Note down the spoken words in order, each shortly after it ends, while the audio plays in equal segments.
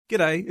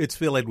G'day, it's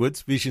Phil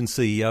Edwards, Vision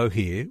CEO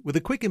here, with a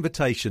quick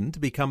invitation to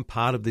become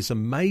part of this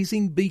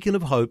amazing beacon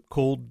of hope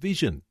called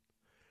Vision.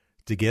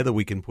 Together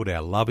we can put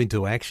our love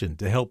into action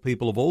to help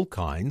people of all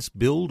kinds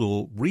build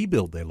or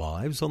rebuild their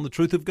lives on the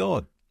truth of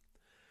God.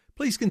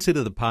 Please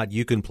consider the part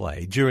you can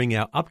play during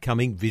our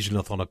upcoming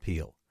Visionathon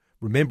appeal,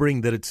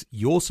 remembering that it's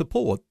your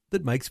support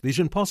that makes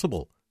Vision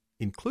possible,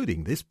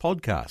 including this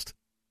podcast.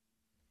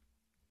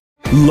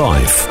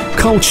 Life,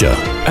 culture,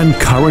 and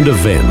current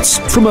events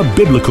from a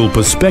biblical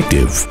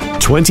perspective.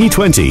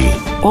 2020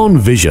 on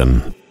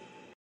Vision.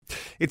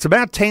 It's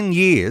about 10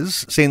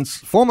 years since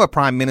former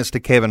Prime Minister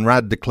Kevin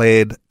Rudd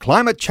declared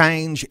climate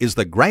change is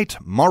the great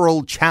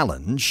moral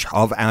challenge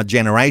of our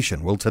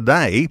generation. Well,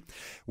 today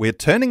we're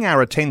turning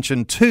our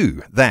attention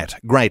to that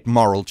great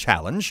moral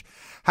challenge,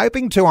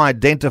 hoping to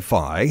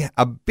identify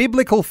a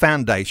biblical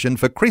foundation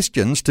for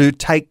Christians to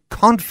take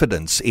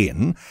confidence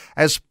in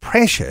as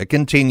pressure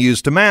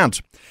continues to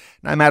mount.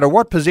 No matter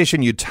what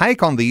position you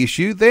take on the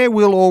issue, there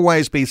will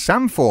always be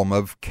some form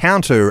of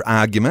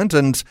counter-argument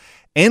and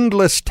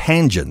endless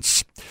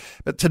tangents.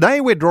 But today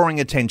we're drawing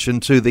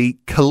attention to the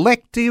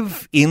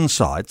collective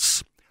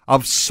insights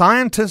of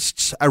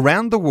scientists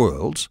around the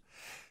world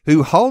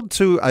who hold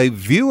to a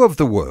view of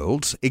the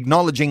world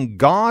acknowledging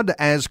God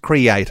as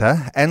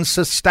creator and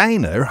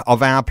sustainer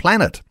of our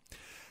planet.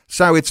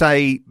 So it's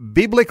a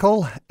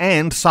biblical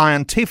and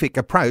scientific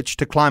approach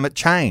to climate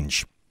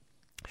change.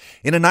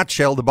 In a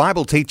nutshell, the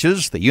Bible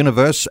teaches the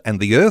universe and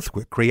the earth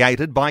were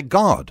created by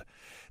God.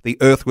 The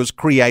earth was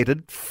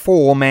created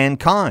for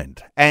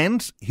mankind,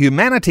 and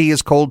humanity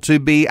is called to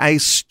be a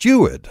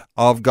steward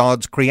of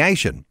God's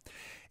creation.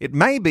 It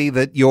may be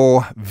that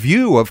your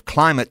view of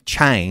climate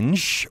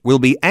change will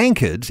be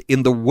anchored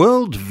in the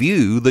world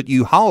view that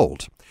you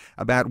hold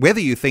about whether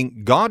you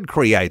think God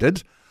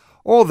created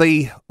or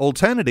the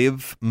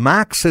alternative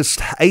Marxist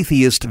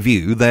atheist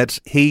view that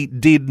he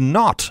did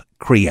not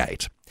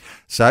create.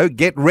 So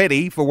get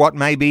ready for what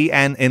may be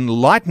an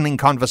enlightening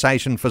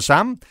conversation for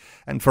some,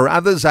 and for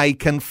others a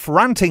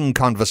confronting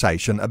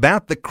conversation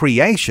about the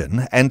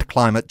creation and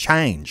climate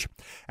change.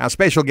 Our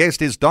special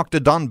guest is Dr.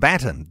 Don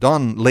Batten.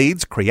 Don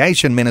leads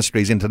Creation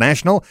Ministries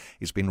International.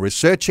 He's been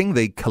researching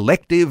the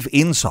collective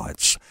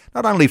insights,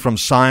 not only from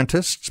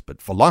scientists,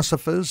 but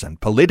philosophers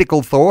and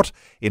political thought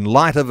in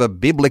light of a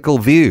biblical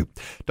view.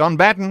 Don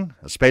Batten,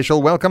 a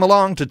special welcome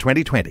along to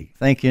 2020.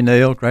 Thank you,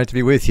 Neil. Great to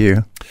be with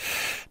you.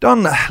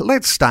 Don,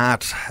 let's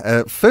start,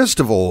 first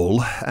of all,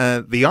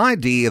 the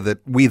idea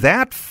that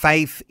without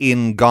faith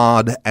in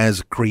God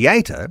as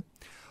creator,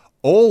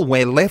 all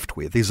we're left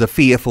with is a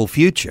fearful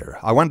future.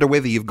 I wonder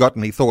whether you've got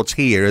any thoughts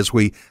here as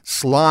we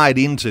slide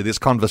into this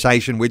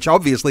conversation, which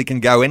obviously can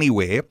go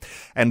anywhere,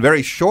 and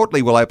very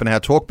shortly we'll open our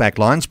talkback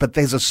lines, but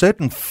there's a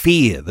certain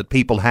fear that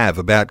people have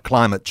about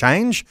climate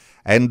change,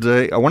 and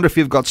I wonder if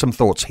you've got some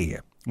thoughts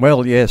here.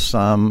 Well, yes.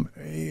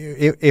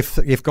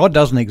 If God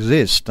doesn't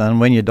exist, and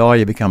when you die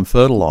you become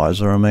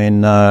fertilizer, I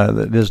mean,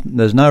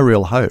 there's no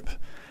real hope.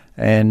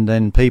 And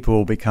then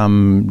people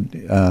become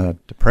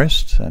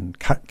depressed and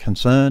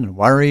concerned and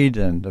worried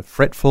and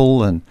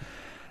fretful. And,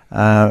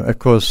 of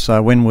course,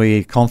 when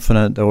we're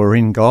confident that we're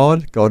in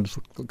God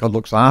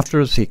looks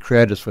after us. He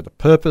created us with a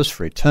purpose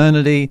for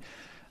eternity.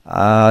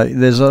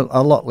 There's a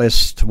lot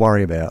less to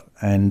worry about.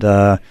 And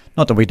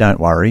not that we don't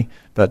worry,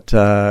 but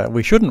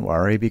we shouldn't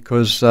worry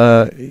because,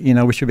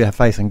 we should have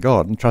faith in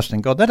God and trust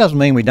in God. That doesn't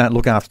mean we don't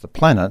look after the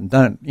planet and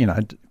don't,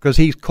 because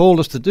He's called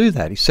us to do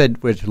that. He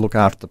said we're to look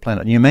after the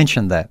planet. And you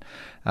mentioned that.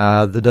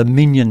 The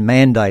Dominion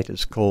Mandate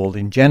is called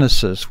in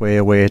Genesis,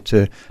 where we're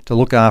to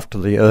look after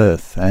the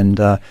earth. And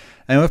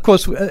of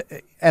course,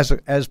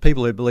 as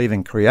people who believe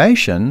in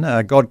creation,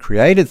 God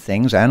created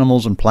things,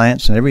 animals and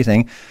plants and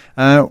everything.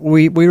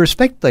 We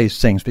respect these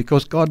things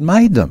because God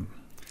made them.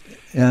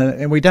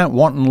 And we don't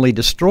wantonly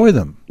destroy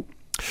them.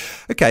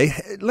 Okay,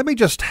 let me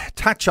just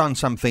touch on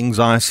some things.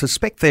 I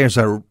suspect there's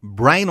a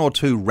brain or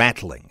two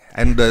rattling.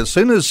 And as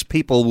soon as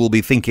people will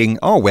be thinking,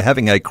 we're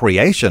having a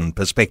creation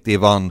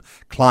perspective on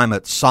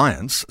climate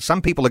science,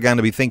 some people are going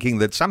to be thinking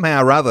that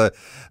somehow or other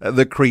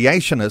the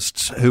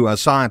creationists who are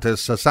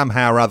scientists are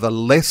somehow or other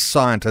less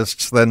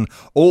scientists than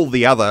all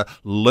the other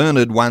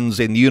learned ones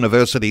in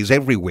universities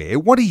everywhere.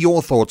 What are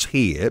your thoughts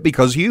here?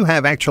 Because you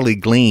have actually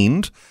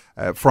gleaned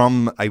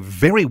from a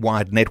very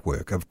wide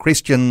network of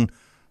Christian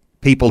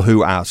people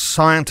who are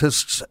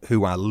scientists,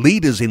 who are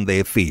leaders in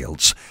their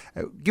fields.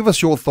 Give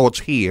us your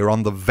thoughts here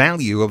on the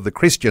value of the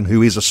Christian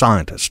who is a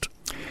scientist.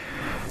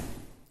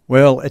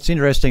 Well, it's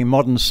interesting.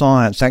 Modern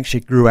science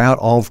actually grew out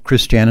of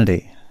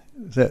Christianity.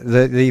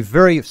 The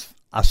very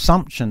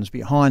assumptions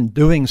behind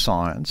doing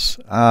science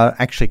are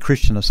actually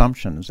Christian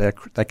assumptions.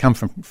 They come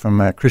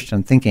from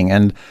Christian thinking.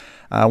 And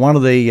one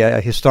of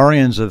the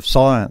historians of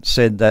science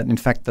said that, in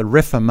fact, the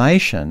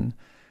Reformation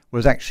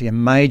was actually a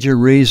major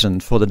reason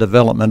for the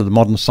development of the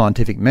modern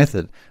scientific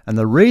method. And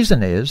the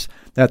reason is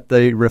that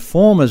the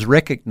reformers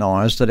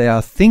recognised that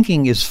our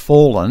thinking is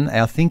fallen,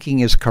 our thinking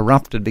is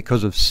corrupted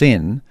because of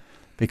sin,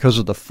 because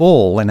of the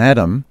fall in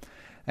Adam,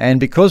 And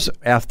because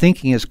our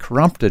thinking is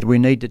corrupted, we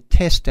need to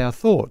test our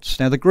thoughts.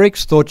 Now, the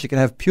Greeks thought you could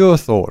have pure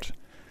thought,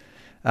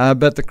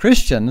 but the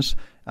Christians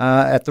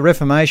at the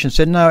Reformation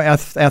said, no, our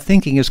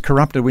thinking is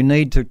corrupted. We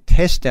need to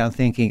test our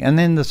thinking. And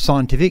then the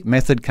scientific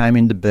method came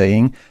into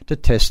being to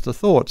test the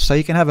thoughts. So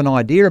you can have an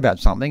idea about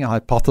something, a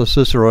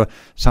hypothesis or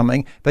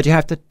something, but you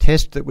have to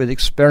test it with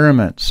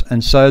experiments.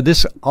 And so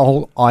this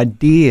whole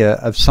idea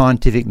of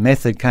scientific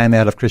method came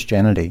out of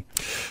Christianity.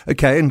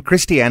 Okay, and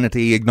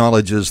Christianity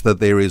acknowledges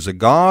that there is a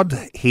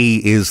God.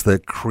 He is the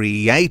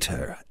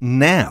creator.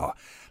 Now,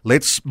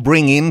 let's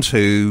bring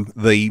into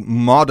the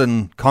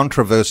modern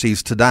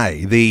controversies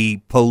today, the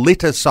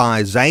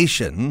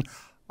politicisation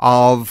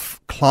of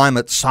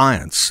climate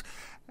science.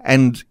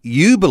 And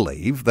you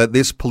believe that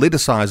this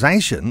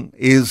politicisation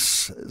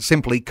is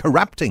simply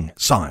corrupting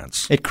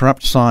science. It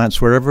corrupts science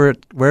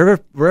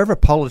wherever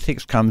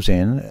politics comes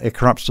in. It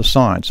corrupts the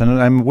science,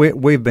 and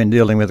we've been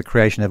dealing with the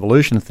creation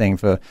evolution thing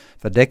for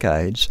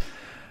decades.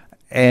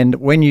 And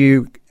when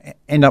you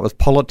end up with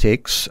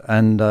politics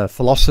and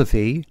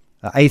philosophy,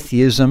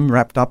 atheism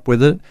wrapped up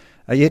with it,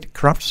 it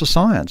corrupts the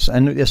science.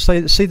 And you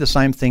see the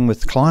same thing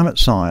with climate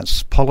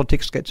science.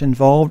 Politics gets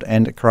involved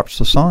and it corrupts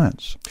the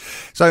science.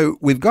 So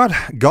we've got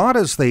God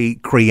as the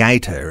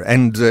creator,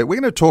 and we're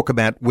going to talk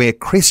about where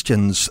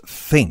Christians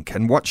think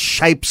and what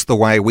shapes the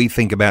way we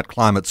think about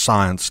climate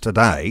science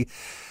today.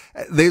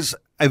 There's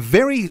a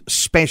very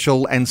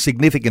special and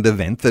significant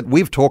event that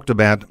we've talked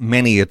about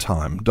many a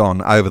time,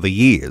 Don, over the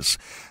years,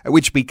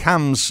 which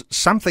becomes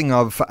something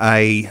of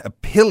a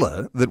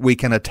pillar that we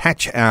can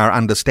attach our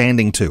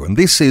understanding to. And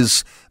this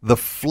is the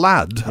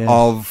flood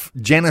of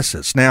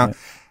Genesis. Now,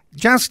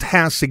 just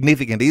how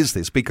significant is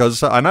this?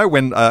 Because I know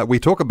when we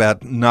talk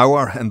about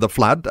Noah and the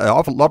flood, a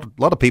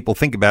lot of people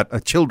think about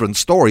a children's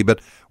story, but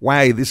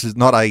this is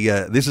not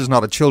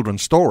a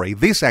children's story.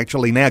 This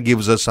actually now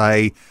gives us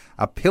a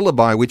pillar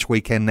by which we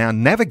can now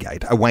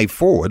navigate a way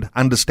forward,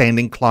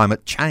 understanding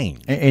climate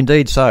change.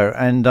 Indeed so.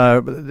 And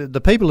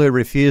the people who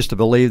refuse to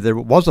believe there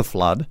was a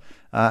flood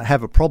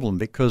have a problem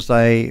because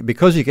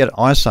you get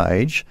ice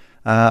age.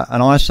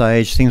 An ice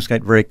age, things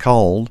get very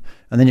cold,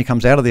 and then it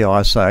comes out of the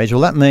ice age.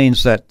 Well, that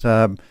means that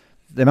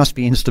there must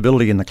be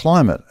instability in the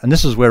climate, and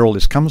this is where all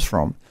this comes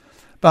from.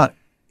 But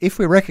if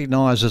we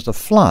recognise as the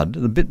flood,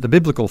 the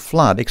biblical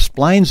flood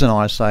explains an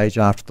ice age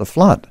after the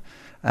flood,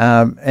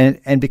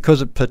 and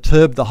because it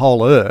perturbed the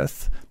whole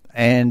earth,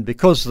 and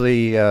because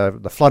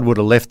the flood would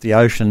have left the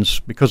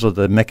oceans, because of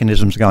the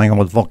mechanisms going on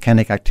with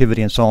volcanic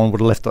activity and so on, would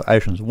have left the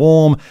oceans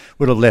warm,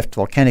 would have left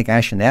volcanic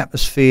ash in the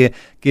atmosphere,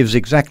 gives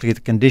exactly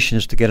the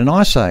conditions to get an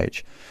ice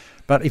age.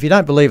 But if you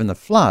don't believe in the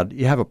flood,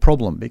 you have a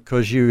problem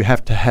because you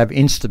have to have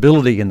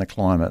instability in the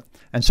climate.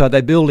 And so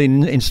they build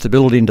in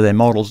instability into their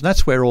models, and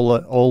that's where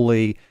all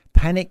the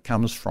panic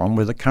comes from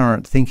with the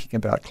current thinking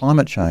about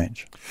climate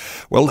change.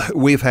 Well,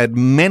 we've had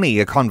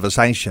many a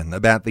conversation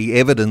about the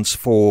evidence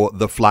for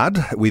the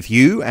flood with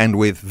you and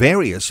with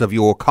various of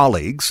your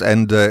colleagues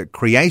and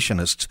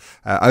creationists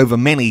over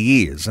many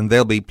years, and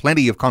there'll be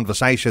plenty of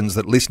conversations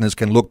that listeners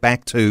can look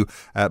back to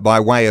by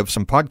way of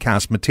some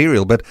podcast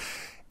material. But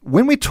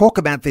when we talk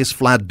about this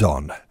flood,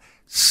 Don,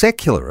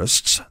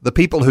 secularists, the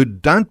people who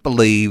don't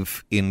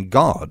believe in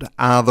God,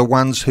 are the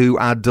ones who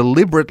are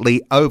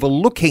deliberately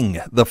overlooking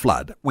the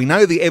flood. We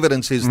know the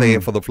evidence is there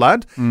for the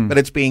flood, but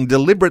it's being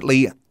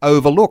deliberately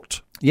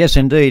overlooked. Yes,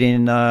 indeed.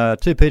 In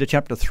 2 Peter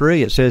chapter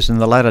 3, it says, in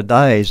the latter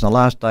days, in the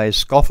last days,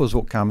 scoffers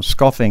will come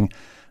scoffing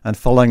and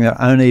following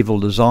their own evil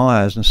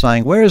desires and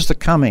saying, where is the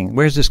coming?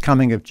 Where is this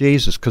coming of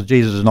Jesus? Because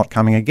Jesus is not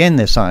coming again,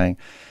 they're saying.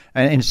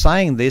 And in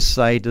saying this,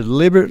 they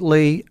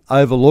deliberately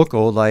overlook,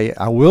 or they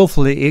are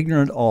willfully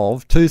ignorant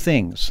of, two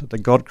things: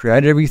 that God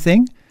created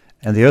everything,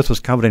 and the earth was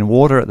covered in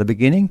water at the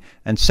beginning,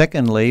 and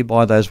secondly,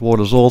 by those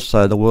waters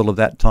also, the world of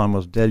that time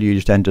was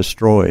deluged and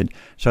destroyed.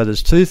 So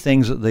there's two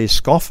things that these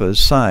scoffers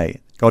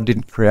say: God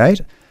didn't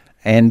create,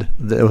 and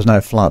there was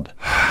no flood.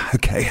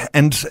 Okay,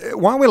 and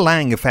while we're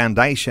laying a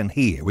foundation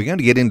here, we're going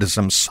to get into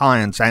some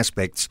science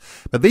aspects,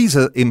 but these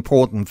are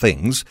important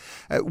things.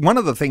 One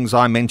of the things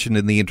I mentioned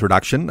in the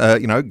introduction,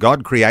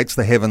 God creates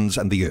the heavens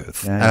and the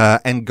earth,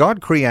 and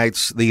God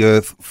creates the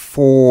earth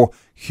for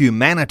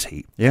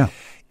humanity. Yeah.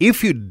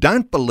 If you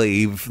don't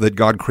believe that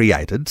God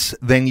created,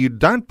 then you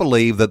don't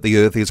believe that the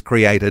earth is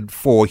created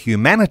for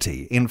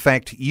humanity. In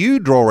fact, you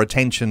draw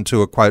attention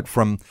to a quote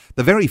from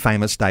the very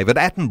famous David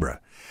Attenborough,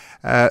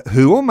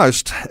 who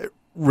almost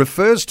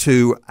refers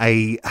to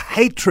a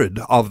hatred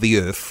of the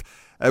earth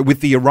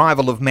with the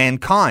arrival of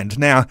mankind.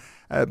 Now,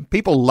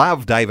 people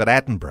love David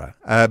Attenborough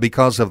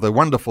because of the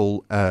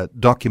wonderful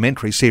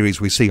documentary series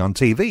we see on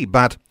TV,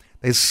 but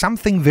there's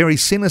something very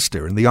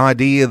sinister in the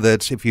idea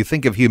that if you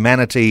think of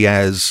humanity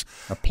as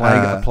a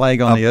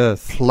plague on the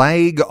earth.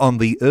 Plague on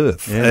the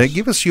earth. Yes.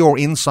 Give us your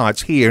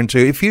insights here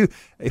into if you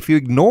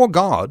ignore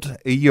God,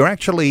 you're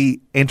actually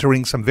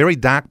entering some very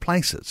dark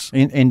places.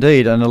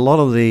 Indeed, and a lot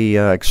of the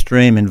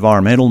extreme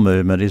environmental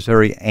movement is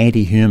very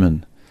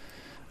anti-human,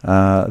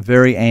 and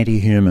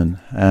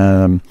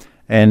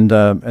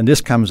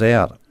this comes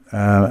out.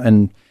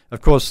 And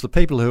of course, the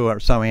people who are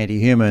so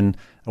anti-human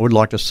would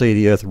like to see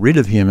the Earth rid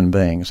of human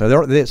beings.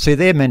 So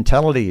their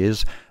mentality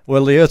is,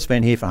 well, the Earth's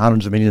been here for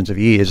hundreds of millions of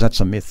years.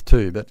 That's a myth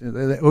too.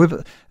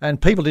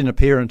 And people didn't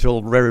appear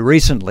until very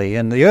recently,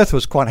 and the Earth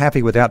was quite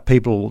happy without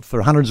people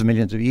for hundreds of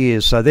millions of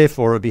years. So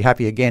therefore, it'd be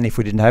happy again if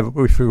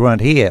we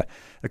weren't here.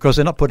 Of course,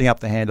 they're not putting up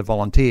their hand to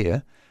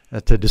volunteer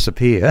to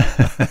disappear.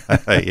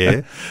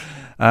 Yeah.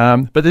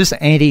 But this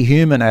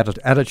anti-human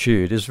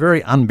attitude is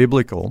very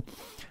unbiblical.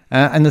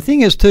 And the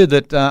thing is, too,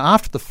 that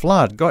after the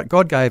flood,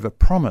 God gave a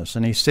promise,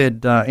 and he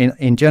said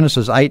in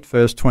Genesis 8,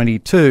 verse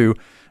 22,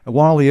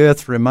 while the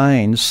earth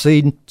remains,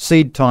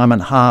 seed time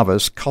and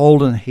harvest,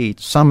 cold and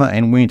heat, summer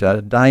and winter,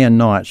 day and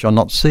night shall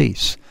not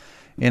cease.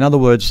 In other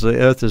words, the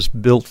earth is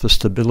built for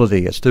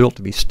stability. It's built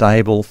to be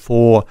stable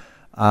for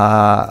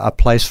a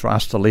place for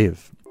us to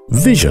live.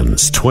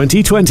 Visions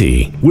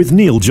 2020 with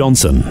Neil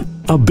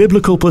Johnson. A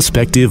biblical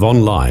perspective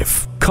on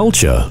life,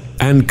 culture,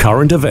 and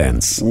current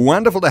events.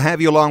 Wonderful to have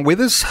you along with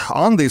us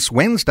on this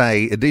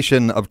Wednesday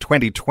edition of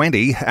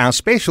 2020. Our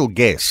special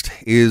guest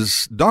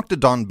is Dr.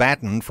 Don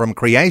Batten from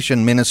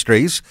Creation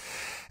Ministries.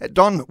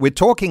 Don, we're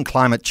talking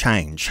climate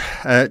change.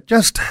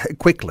 Just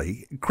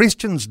quickly,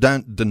 Christians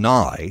don't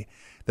deny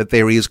that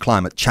there is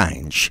climate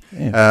change.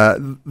 Yeah.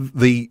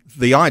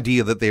 The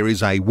idea that there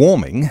is a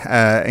warming,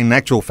 in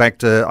actual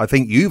fact, I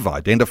think you've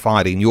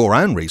identified in your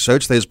own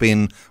research, there's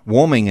been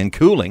warming and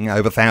cooling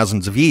over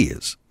thousands of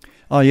years.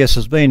 Oh, yes,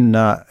 there's been,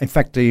 in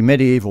fact, the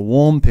medieval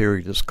warm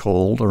period is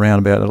called, around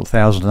about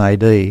 1000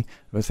 AD,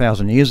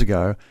 1,000 years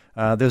ago.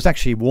 There was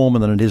actually warmer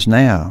than it is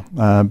now,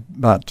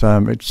 but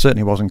it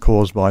certainly wasn't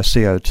caused by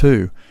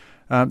CO2.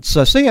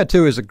 So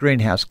CO2 is a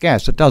greenhouse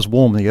gas. It does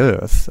warm the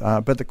Earth,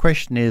 but the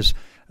question is,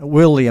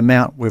 will the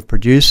amount we're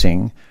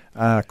producing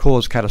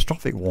cause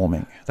catastrophic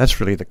warming? That's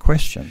really the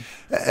question.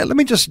 Let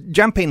me just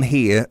jump in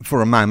here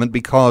for a moment,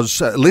 because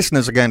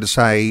listeners are going to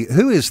say,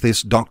 who is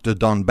this Dr.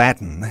 Don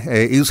Batten?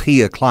 Is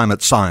he a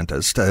climate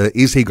scientist?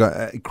 Is he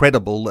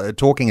credible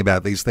talking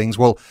about these things?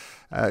 Well,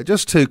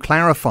 just to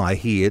clarify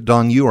here,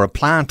 Don, you're a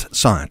plant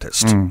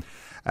scientist.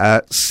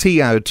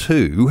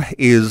 CO2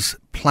 is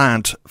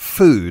plant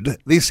food.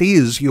 This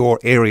is your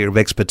area of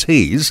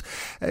expertise.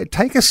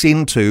 Take us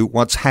into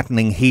what's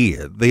happening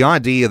here. The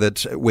idea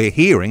that we're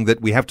hearing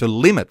that we have to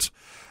limit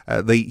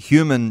the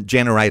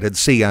human-generated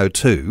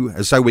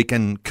CO2 so we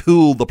can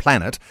cool the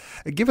planet.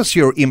 Give us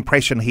your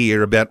impression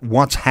here about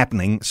what's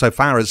happening so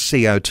far as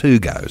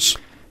CO2 goes.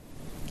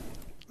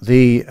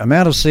 The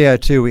amount of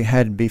CO2 we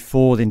had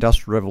before the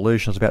Industrial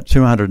Revolution was about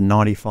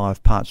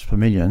 295 parts per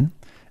million.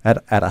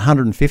 At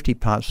 150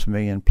 parts per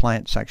million,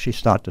 plants actually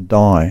start to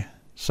die.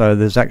 So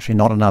there's actually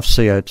not enough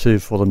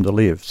CO2 for them to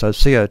live. So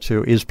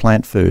CO2 is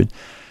plant food.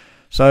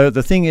 So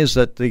the thing is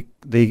that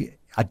the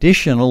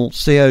additional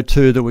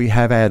CO2 that we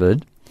have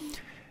added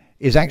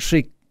is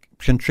actually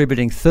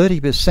contributing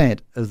 30%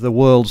 of the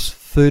world's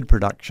food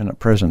production at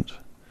present.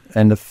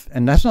 And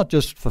that's not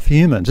just for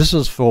humans. This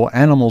is for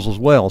animals as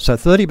well. So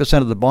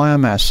 30% of the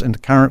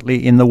biomass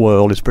currently in the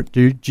world is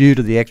due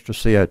to the extra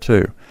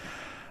CO2.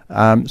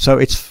 So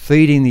it's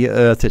feeding the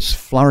Earth.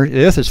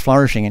 The Earth is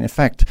flourishing. And in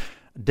fact,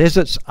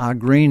 deserts are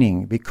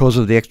greening because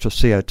of the extra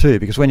CO2.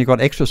 Because when you've got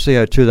extra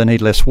CO2, they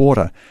need less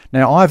water.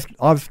 Now,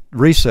 I've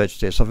researched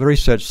this. I've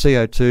researched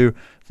CO2,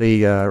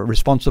 the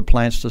response of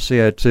plants to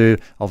CO2.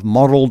 I've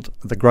modelled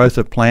the growth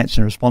of plants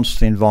in response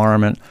to the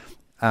environment.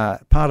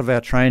 Part of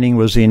our training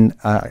was in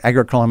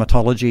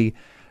agroclimatology.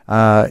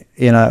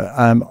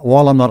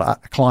 While I'm not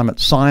a climate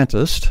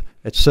scientist,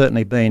 it's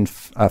certainly been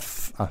a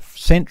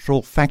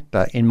central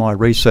factor in my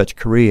research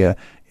career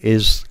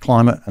is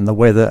climate and the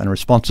weather and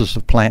responses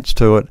of plants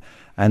to it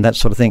and that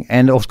sort of thing.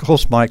 And of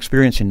course, my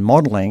experience in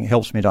modelling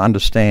helps me to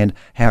understand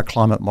how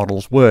climate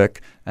models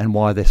work and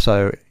why they're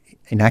so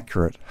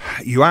inaccurate.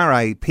 You are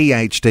a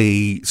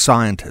PhD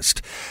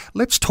scientist.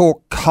 Let's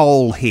talk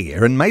coal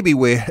here, and maybe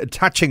we're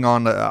touching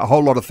on a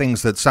whole lot of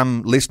things that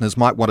some listeners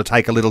might want to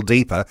take a little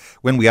deeper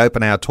when we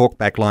open our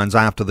talkback lines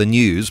after the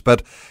news,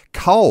 but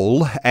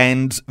coal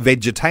and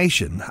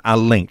vegetation are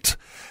linked.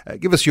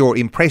 Give us your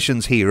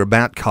impressions here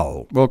about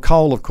coal. Well,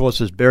 coal, of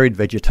course, is buried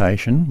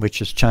vegetation,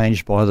 which is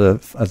changed by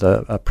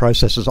the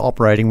processes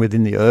operating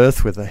within the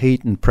earth with the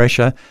heat and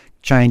pressure,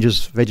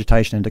 changes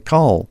vegetation into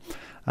coal.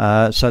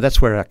 So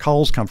that's where our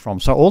coals come from.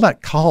 So all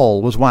that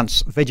coal was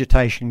once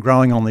vegetation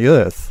growing on the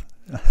earth,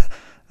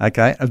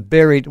 okay,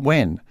 buried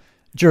when?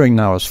 During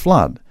Noah's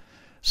flood.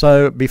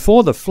 So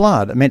before the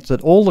flood, it meant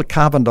that all the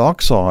carbon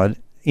dioxide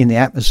in the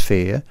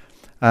atmosphere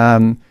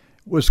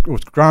was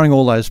growing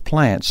all those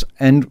plants.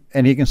 And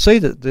you can see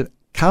that the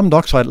carbon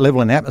dioxide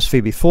level in the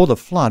atmosphere before the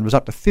flood was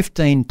up to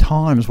 15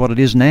 times what it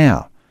is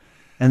now.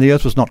 And the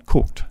earth was not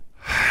cooked.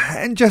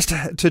 And just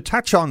to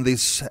touch on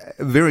this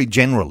very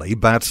generally,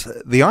 but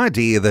the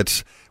idea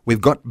that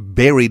we've got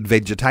buried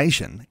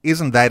vegetation,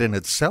 isn't that in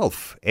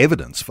itself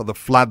evidence for the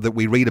flood that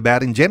we read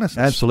about in Genesis?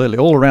 Absolutely.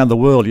 All around the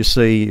world you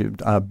see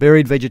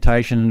buried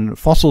vegetation,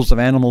 fossils of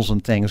animals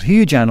and things,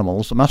 huge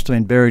animals that must have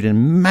been buried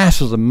in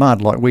masses of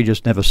mud like we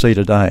just never see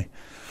today.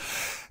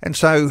 And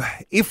so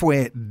if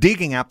we're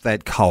digging up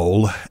that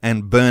coal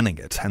and burning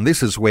it, and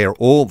this is where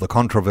all the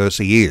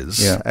controversy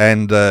is,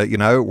 and,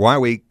 why are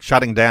we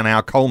shutting down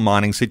our coal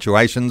mining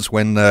situations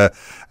when, with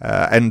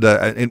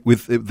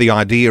the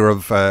idea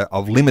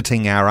of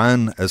limiting our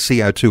own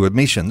CO2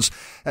 emissions,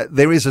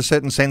 there is a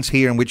certain sense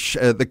here in which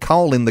the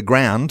coal in the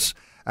ground,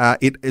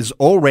 it has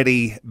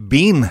already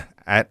been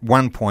at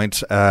one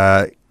point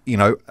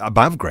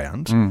above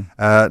ground.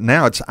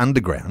 Now it's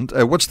underground.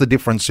 What's the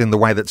difference in the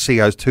way that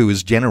CO2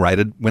 is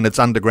generated when it's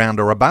underground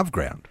or above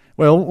ground?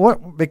 Well,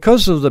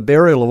 because of the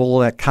burial of all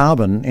that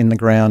carbon in the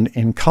ground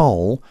in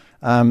coal,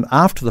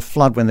 after the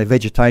flood, when the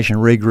vegetation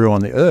regrew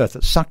on the earth,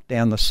 it sucked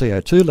down the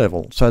CO2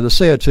 level. So the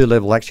CO2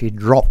 level actually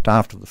dropped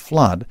after the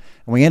flood,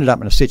 and we ended up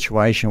in a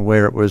situation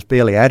where it was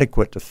barely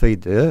adequate to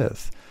feed the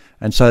earth.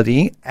 And so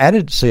the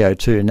added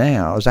CO2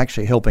 now is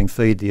actually helping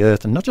feed the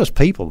earth, and not just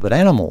people, but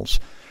animals.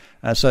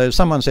 So if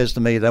someone says to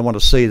me they want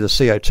to see the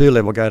CO2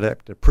 level go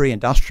to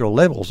pre-industrial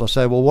levels, I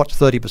say, well, what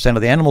 30%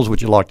 of the animals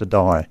would you like to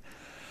die?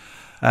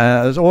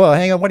 Well,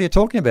 hang on, what are you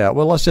talking about?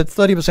 Well, I said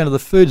 30% of the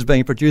food is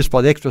being produced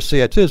by the extra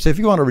CO2. So if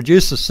you want to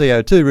reduce the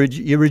CO2,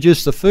 you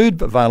reduce the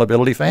food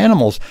availability for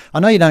animals. I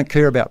know you don't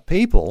care about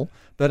people,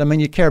 but I mean,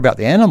 you care about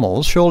the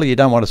animals. Surely you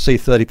don't want to see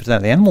 30%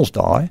 of the animals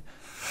die.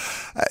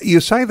 You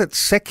say that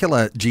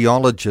secular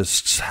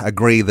geologists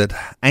agree that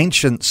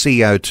ancient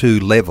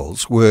CO2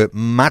 levels were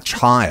much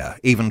higher,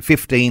 even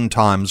 15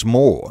 times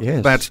more.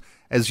 Yes. But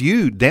as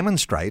you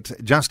demonstrate,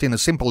 just in a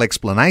simple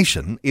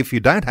explanation, if you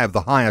don't have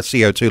the higher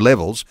CO2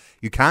 levels,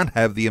 you can't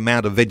have the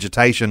amount of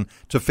vegetation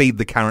to feed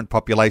the current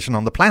population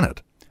on the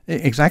planet.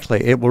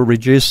 Exactly. It will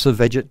reduce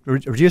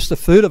the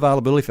food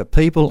availability for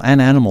people and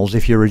animals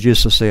if you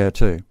reduce the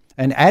CO2.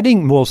 And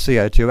adding more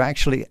CO2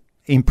 actually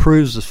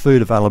improves the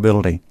food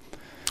availability.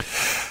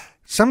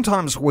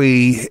 Sometimes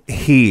we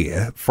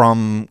hear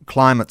from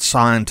climate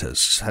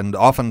scientists and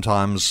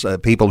oftentimes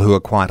people who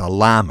are quite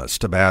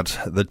alarmist about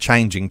the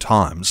changing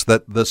times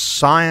that the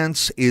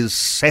science is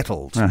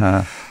settled.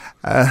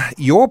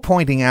 You're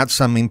pointing out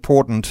some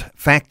important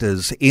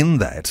factors in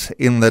that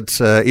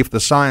if the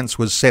science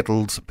was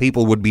settled,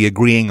 people would be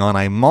agreeing on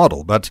a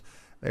model. But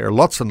there are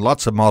lots and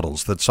lots of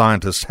models that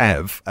scientists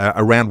have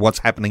around what's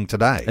happening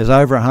today. There's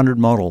over 100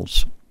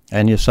 models.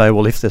 And you say,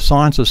 well, if the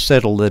science is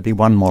settled, there'd be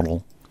one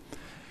model.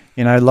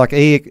 You know, like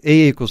E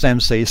equals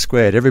mc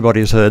squared.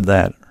 Everybody's heard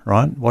that,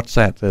 right? What's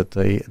that? That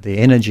the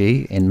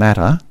energy in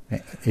matter,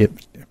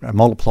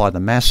 multiply the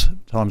mass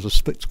times the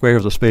square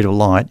of the speed of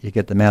light, you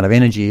get the amount of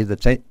energy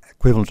that's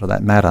equivalent to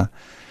that matter.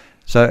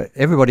 So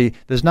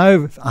there's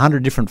no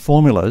 100 different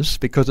formulas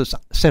because it's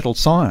settled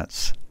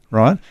science,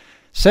 right?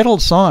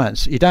 Settled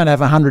science, you don't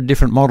have 100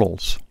 different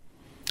models.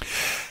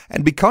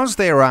 And because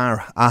there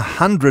are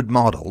 100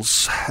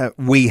 models,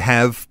 we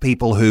have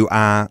people who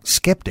are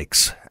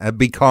skeptics,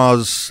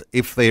 because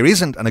if there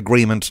isn't an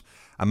agreement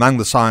among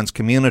the science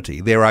community,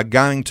 there are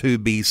going to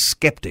be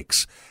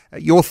skeptics.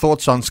 Your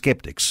thoughts on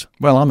skeptics?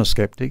 Well, I'm a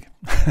skeptic.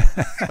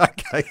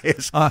 Okay,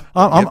 yes.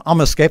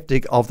 I'm a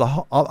skeptic of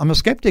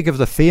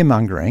the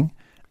fear-mongering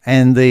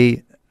and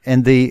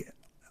the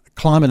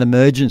climate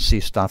emergency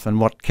stuff and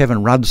what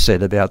Kevin Rudd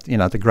said about,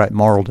 the great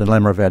moral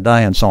dilemma of our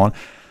day and so on.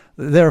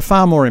 There are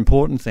far more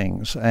important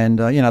things, and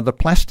the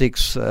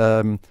plastics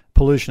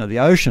pollution of the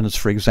oceans,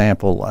 for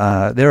example.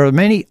 There are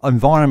many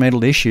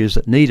environmental issues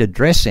that need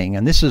addressing,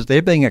 and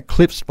they're being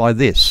eclipsed by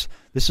this.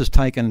 This has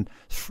taken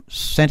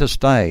centre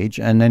stage,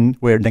 and then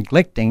we're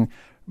neglecting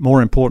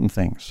more important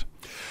things.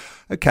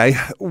 Okay,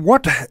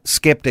 what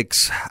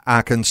skeptics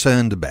are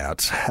concerned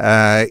about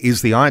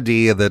is the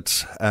idea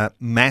that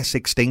mass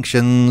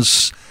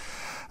extinctions,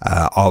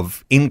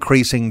 of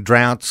increasing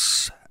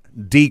droughts,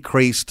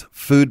 decreased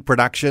food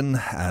production,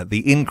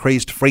 the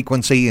increased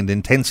frequency and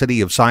intensity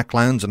of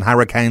cyclones and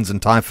hurricanes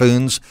and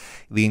typhoons,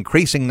 the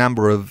increasing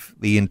number of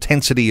the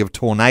intensity of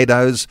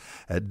tornadoes,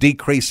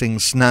 decreasing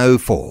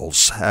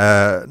snowfalls.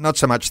 Not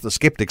so much the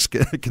skeptics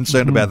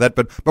concerned about that,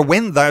 but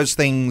when those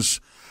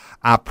things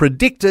are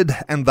predicted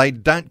and they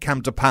don't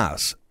come to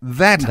pass,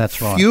 that's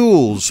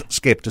fuels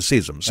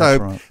skepticism.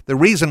 So the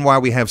reason why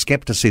we have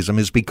skepticism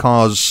is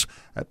because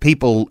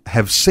people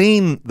have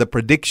seen the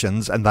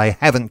predictions and they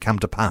haven't come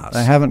to pass.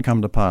 They haven't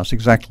come to pass,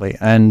 exactly.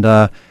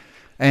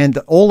 And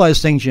all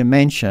those things you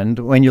mentioned,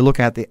 when you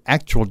look at the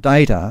actual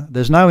data,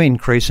 there's no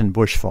increase in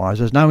bushfires,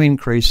 there's no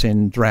increase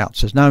in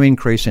droughts, there's no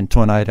increase in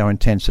tornado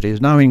intensity,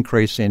 there's no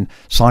increase in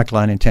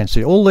cyclone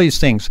intensity. All these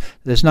things,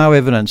 there's no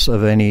evidence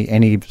of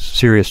any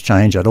serious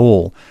change at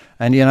all.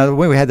 And,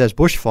 when we had those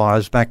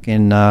bushfires back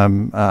in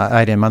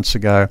 18 months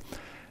ago,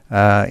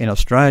 in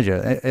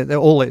Australia, they're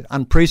all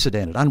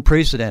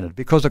unprecedented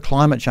because of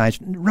climate change.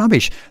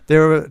 Rubbish.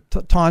 There are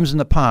times in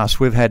the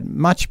past we've had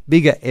much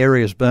bigger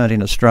areas burnt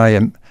in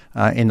Australia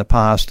in the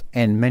past,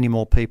 and many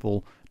more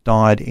people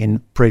died in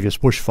previous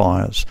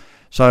bushfires.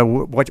 So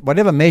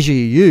whatever measure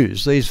you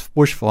use, these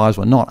bushfires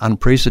were not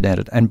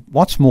unprecedented. And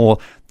what's more,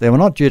 they were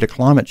not due to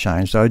climate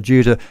change, they were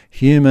due to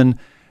human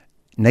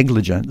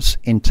negligence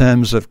in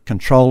terms of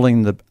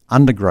controlling the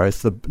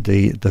undergrowth,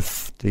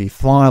 the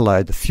fire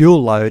load, the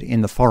fuel load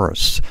in the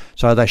forests.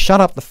 So they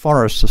shut up the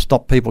forests to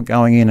stop people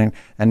going in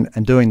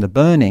and doing the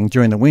burning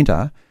during the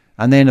winter.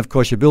 And then, of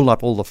course, you build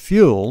up all the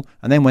fuel,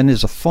 and then when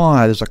there's a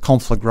fire, there's a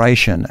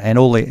conflagration, and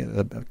all the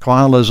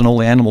koalas and all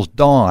the animals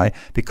die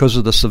because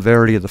of the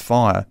severity of the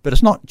fire. But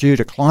it's not due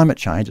to climate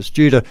change. It's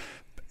due to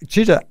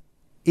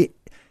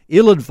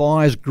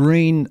ill-advised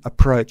green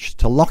approach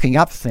to locking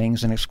up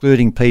things and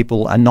excluding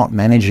people and not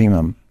managing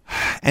them.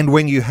 And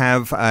when you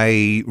have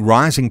a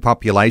rising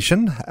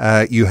population,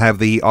 you have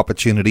the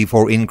opportunity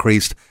for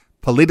increased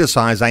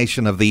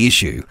politicisation of the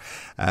issue,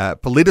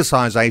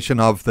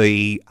 politicisation of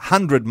the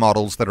 100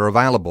 models that are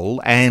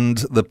available, and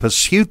the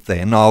pursuit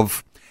then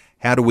of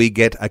how do we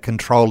get a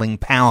controlling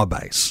power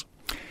base.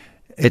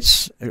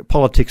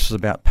 Politics is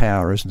about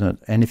power, isn't it?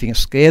 And if you can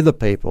scare the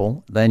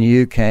people, then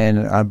you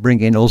can bring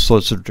in all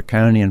sorts of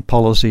draconian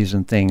policies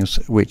and things,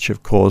 which,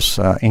 of course,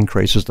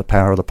 increases the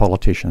power of the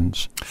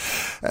politicians.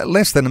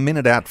 Less than a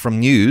minute out from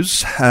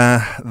news,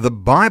 the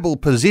Bible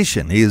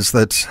position is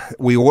that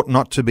we ought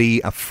not to be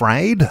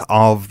afraid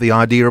of the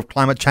idea of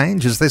climate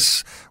change. Is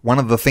this one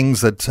of the things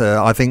that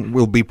I think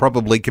we'll be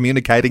probably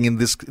communicating in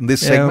this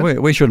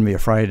segment? We shouldn't be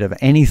afraid of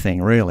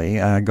anything, really.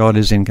 God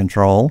is in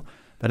control.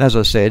 But as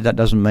I said, that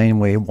doesn't mean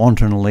we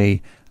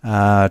wantonly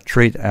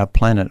treat our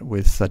planet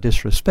with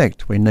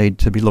disrespect. We need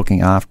to be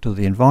looking after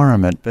the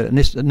environment, but it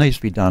needs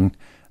to be done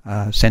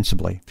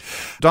sensibly.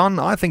 Don,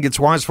 I think it's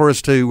wise for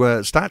us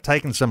to start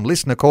taking some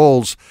listener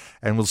calls,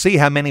 and we'll see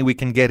how many we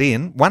can get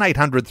in.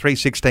 1-800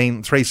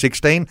 316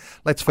 316.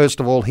 Let's first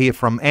of all hear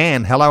from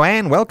Anne. Hello,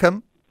 Anne.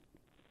 Welcome.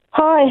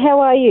 Hi,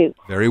 how are you?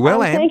 Very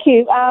well, Anne. Thank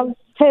you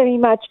very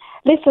much.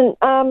 Listen,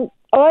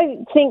 I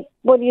think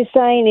what you're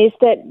saying is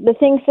that the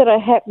things that are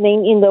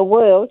happening in the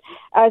world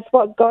is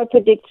what God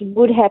predicted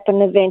would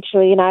happen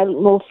eventually,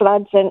 more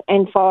floods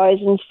and fires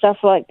and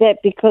stuff like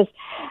that, because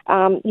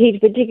He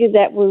predicted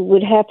that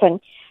would happen.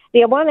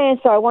 The one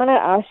answer I want to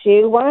ask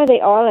you, one of the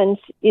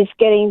islands is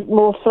getting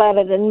more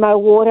flooded and more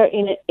water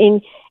in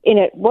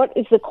it. What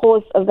is the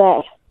cause of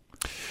that?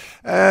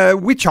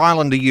 Which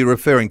island are you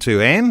referring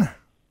to, Anne?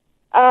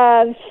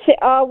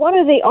 One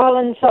of the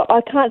islands,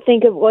 I can't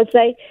think of it, was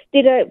they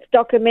did a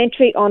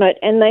documentary on it,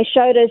 and they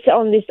showed us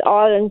on this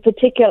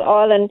particular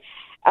island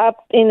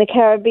up in the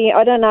Caribbean.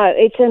 I don't know,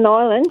 it's an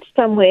island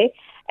somewhere,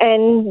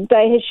 and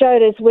they had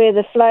showed us where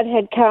the flood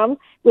had come,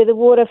 where the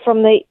water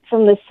from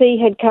the sea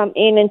had come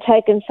in and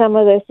taken some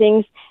of those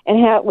things, and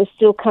how it was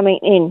still coming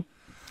in.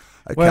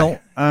 Okay.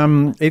 Well,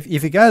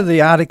 if you go to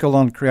the article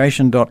on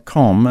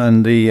creation.com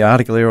and the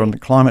article there on the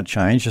climate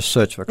change, just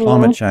search for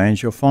climate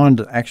change, you'll find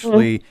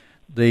actually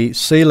the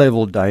sea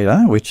level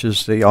data, which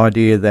is the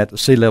idea that the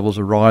sea levels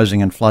are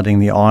rising and flooding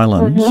the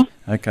islands.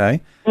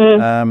 Okay.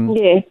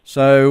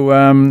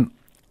 So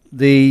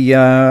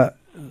the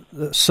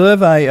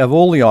survey of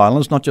all the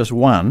islands, not just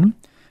one,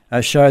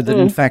 showed that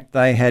in fact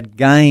they had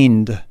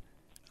gained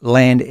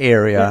land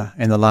area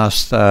in the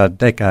last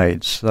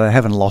decades. They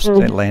haven't lost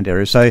that land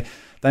area. So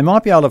they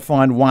might be able to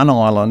find one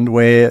island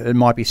where it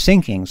might be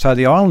sinking. So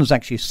the island is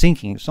actually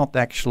sinking. It's not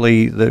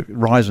actually the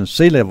rise in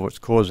sea level that's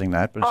causing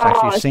that, but it's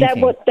actually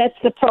sinking. That's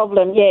the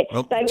problem, yeah.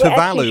 Well,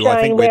 Tuvalu,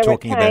 I think we're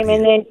talking about here.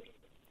 And then,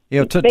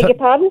 beg your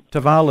pardon?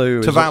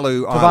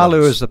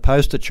 Tuvalu is the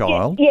poster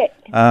child. That's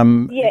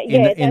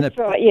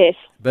right, yes.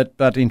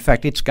 But in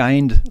fact, it's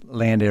gained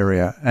land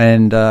area,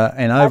 and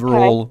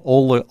overall,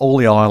 all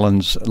the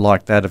islands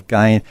like that have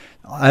gained.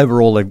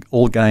 Overall, they've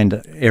all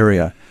gained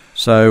area.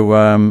 So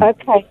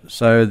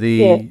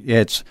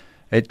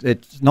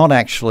it's not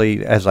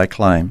actually as they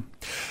claim.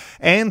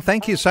 Anne,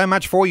 thank you so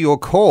much for your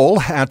call.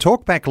 Our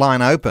talkback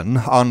line open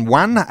on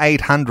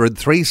 1-800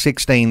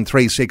 316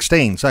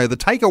 316. So the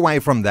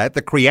takeaway from that,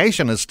 the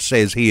creationist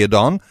says here,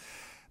 Don,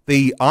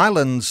 the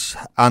islands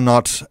are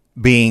not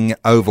being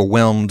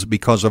overwhelmed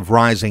because of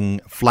rising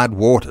flood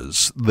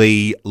waters.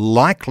 The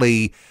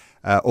likely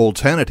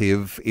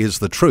alternative is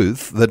the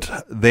truth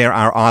that there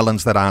are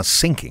islands that are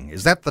sinking.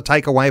 Is that the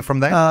takeaway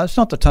from that? It's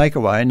not the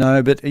takeaway,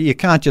 no, but you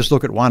can't just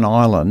look at one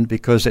island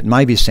because it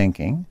may be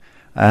sinking,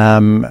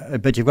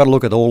 but you've got to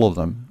look at all of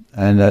them.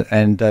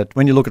 And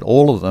when you look at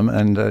all of them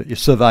and you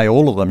survey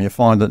all of them, you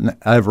find that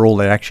overall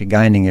they're actually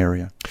gaining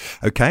area.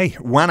 Okay,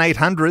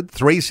 1-800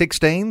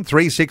 316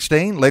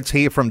 316. Let's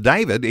hear from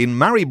David in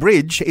Murray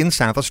Bridge in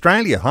South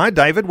Australia. Hi,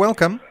 David.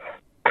 Welcome.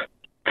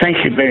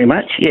 Thank you very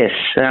much. Yes,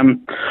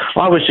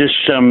 I was just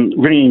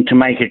ringing to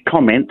make a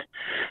comment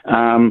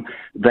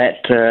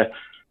that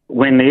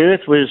when the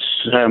earth was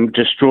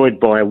destroyed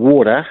by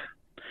water,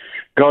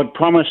 God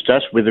promised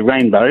us with the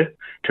rainbow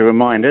to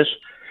remind us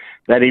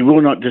that He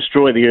will not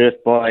destroy the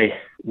earth by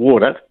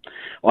water.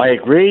 I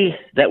agree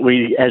that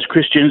we, as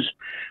Christians,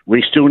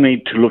 we still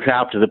need to look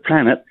after the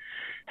planet.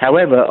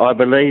 However, I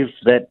believe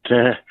that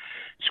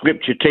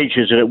Scripture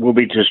teaches that it will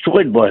be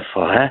destroyed by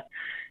fire,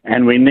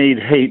 and we need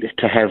heat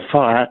to have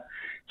fire.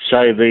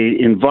 So the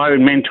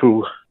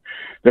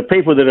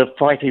people that are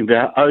fighting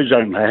the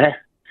ozone layer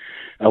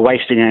are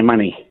wasting our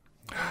money.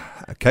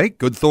 Okay,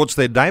 good thoughts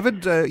there,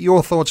 David.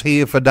 Your thoughts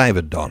here for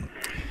David, Don?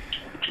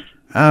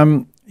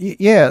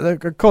 Yeah,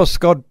 of course,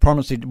 God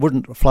promised He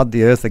wouldn't flood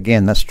the earth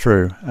again. That's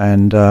true.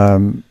 And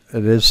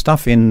there's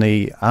stuff in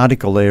the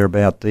article there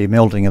about the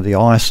melting of the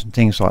ice and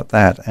things like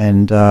that.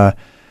 And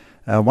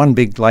one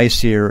big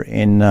glacier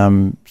in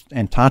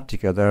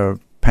Antarctica they were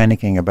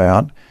panicking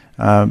about,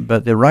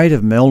 but the rate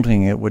of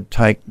melting, it would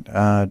take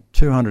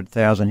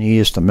 200,000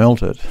 years to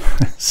melt it.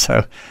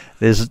 So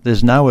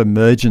there's no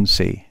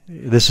emergency.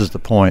 This is the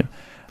point.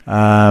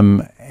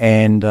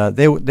 And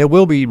there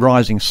will be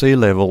rising sea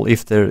level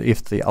if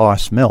the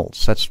ice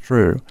melts. That's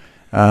true,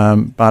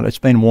 but it's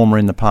been warmer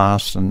in the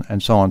past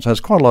and so on. So there's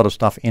quite a lot of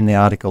stuff in the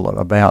article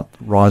about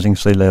rising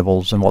sea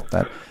levels and what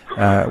that,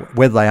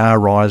 whether they are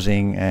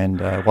rising and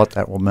what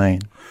that will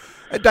mean.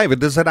 David,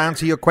 does that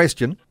answer your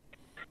question?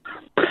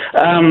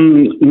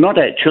 Not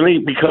actually,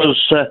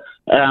 because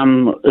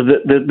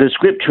the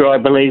scripture, I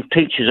believe,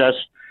 teaches us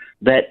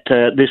that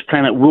this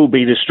planet will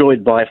be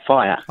destroyed by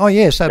fire. Oh,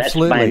 yes,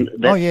 absolutely.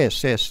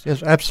 Yes,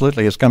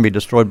 absolutely. It's going to be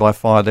destroyed by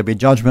fire. There'll be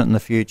judgment in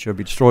the future. It'll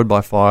be destroyed by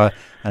fire,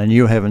 and a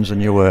new heavens and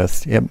new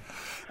earth. Yep.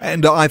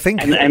 And I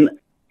think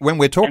when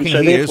we're talking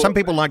here, some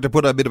people like to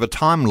put a bit of a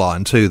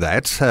timeline to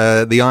that.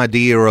 The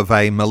idea of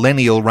a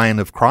millennial reign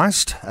of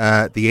Christ,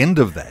 at the end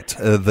of that,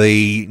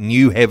 the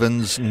new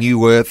heavens,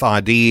 new earth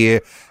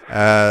idea,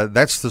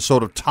 that's the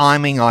sort of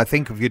timing, I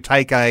think, if you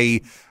take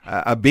a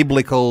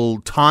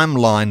biblical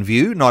timeline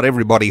view. Not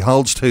everybody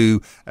holds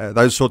to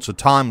those sorts of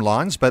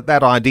timelines, but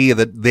that idea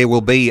that there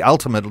will be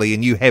ultimately a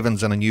new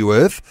heavens and a new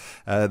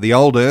earth. The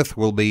old earth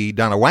will be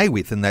done away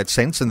with in that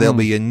sense, and there'll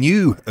be a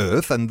new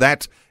earth, and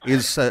that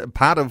is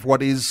part of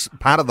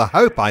the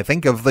hope, I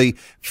think, of the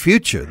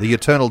future, the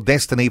eternal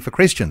destiny for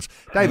Christians.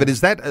 David,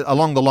 is that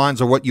along the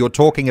lines of what you're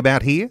talking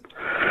about here?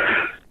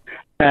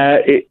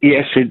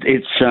 Yes,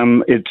 it's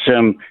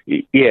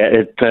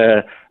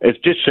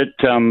just that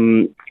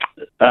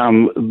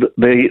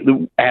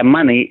our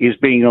money is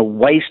being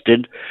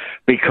wasted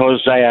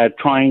because they are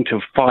trying to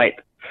fight.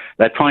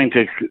 They're trying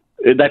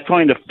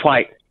to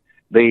fight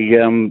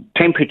the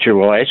temperature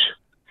rise,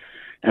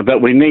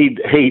 but we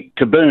need heat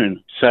to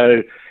burn.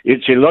 So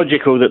it's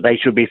illogical that they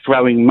should be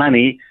throwing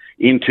money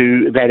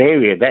into that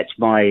area. That's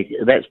my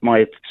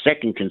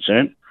second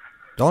concern.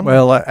 Don?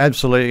 Well,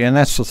 absolutely, and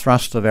that's the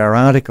thrust of our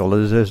article,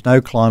 is there's no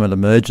climate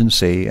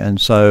emergency, and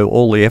so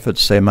all the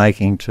efforts they're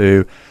making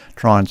to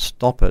try and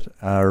stop it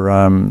are,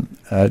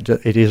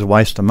 it is a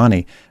waste of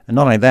money. And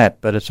not only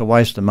that, but it's a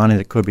waste of money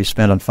that could be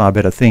spent on far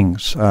better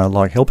things,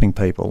 like helping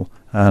people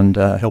and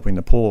helping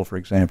the poor, for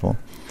example.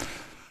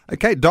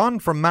 Okay, Don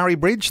from Murray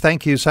Bridge,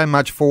 thank you so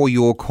much for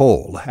your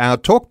call. Our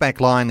talkback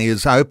line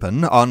is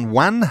open on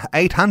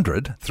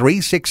 1-800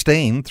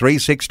 316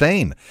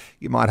 316.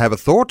 You might have a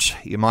thought,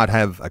 you might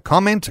have a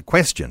comment, a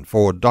question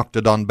for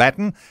Dr. Don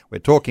Batten. We're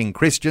talking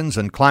Christians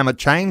and climate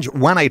change.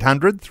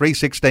 1-800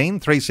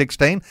 316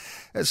 316.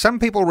 Some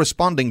people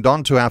responding,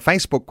 Don, to our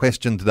Facebook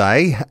question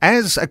today.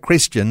 As a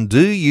Christian,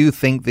 do you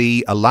think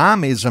the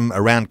alarmism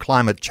around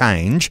climate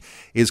change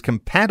is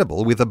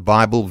compatible with a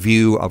Bible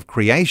view of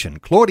creation?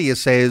 Claudia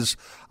says,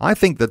 I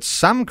think that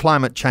some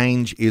climate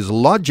change is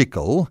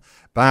logical,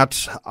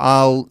 but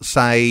I'll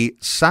say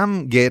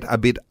some get a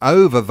bit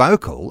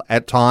over-vocal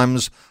at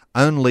times.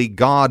 Only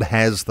God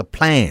has the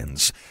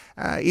plans.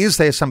 Is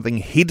there something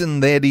hidden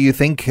there, do you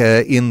think,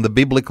 in the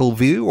biblical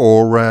view,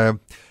 or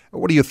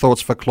what are your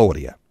thoughts for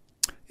Claudia?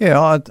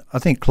 Yeah, I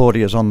think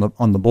Claudia's on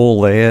the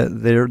ball there.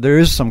 There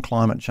is some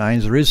climate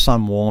change, there is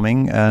some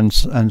warming, and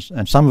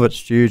some of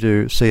it's due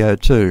to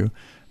CO2,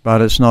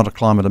 but it's not a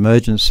climate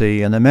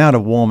emergency. And the amount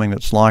of warming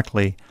that's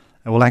likely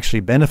will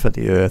actually benefit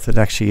the Earth. It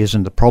actually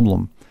isn't a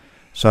problem.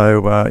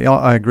 So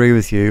I agree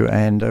with you.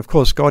 And of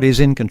course, God is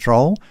in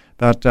control,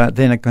 but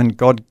then again,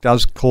 God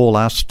does call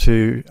us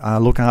to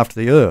look after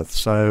the Earth.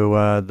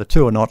 So the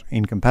two are not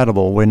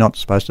incompatible. We're not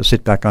supposed to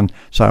sit back and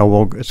say, oh,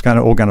 well, it's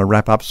all going to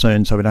wrap up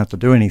soon, so we don't have to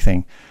do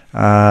anything.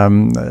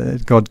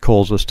 God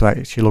calls us to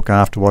actually look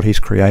after what He's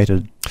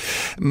created.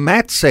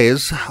 Matt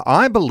says,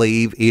 I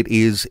believe it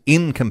is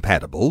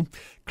incompatible.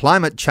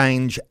 Climate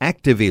change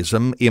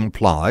activism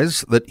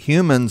implies that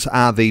humans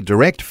are the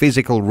direct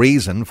physical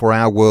reason for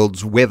our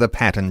world's weather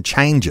pattern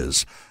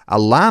changes.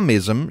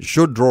 Alarmism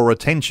should draw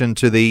attention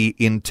to the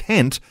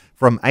intent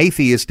from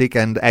atheistic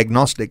and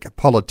agnostic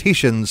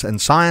politicians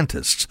and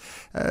scientists.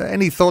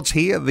 Any thoughts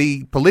here?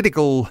 The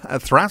political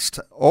thrust,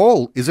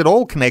 is it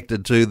all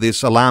connected to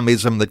this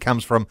alarmism that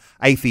comes from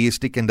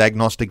atheistic and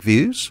agnostic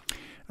views?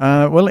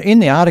 Well, in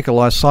the article,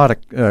 I cite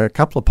a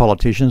couple of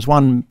politicians,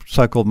 one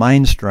so-called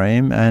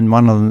mainstream and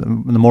one of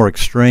the more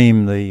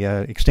extreme,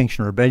 the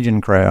Extinction Rebellion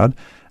crowd,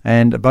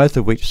 and both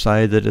of which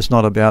say that it's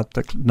not about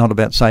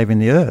saving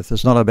the Earth.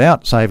 It's not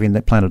about saving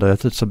the planet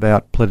Earth. It's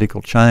about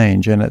political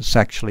change, and it's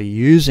actually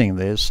using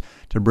this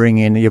to bring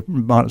in.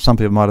 Some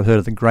people might have heard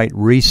of the Great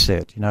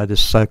Reset.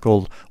 This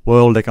so-called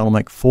World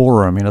Economic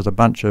Forum. There's a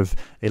bunch of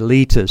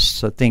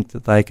elitists that think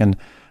that they can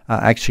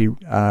actually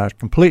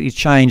completely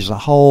change the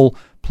whole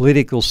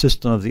political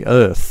system of the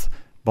Earth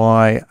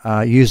by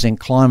using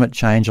climate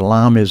change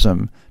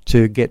alarmism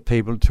to get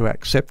people to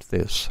accept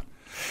this.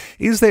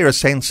 Is there a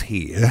sense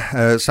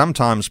here,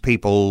 sometimes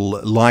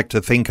people like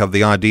to think of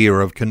the idea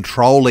of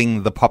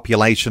controlling the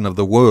population of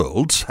the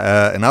world,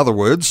 in other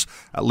words,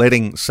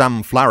 letting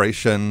some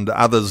flourish and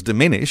others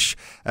diminish,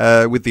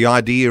 with the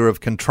idea of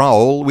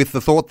control, with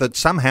the thought that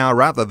somehow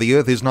or other the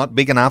earth is not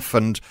big enough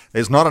and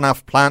there's not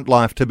enough plant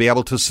life to be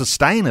able to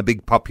sustain a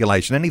big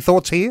population. Any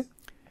thoughts here?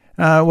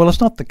 Well, it's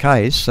not the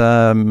case.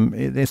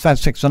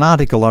 It's an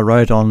article I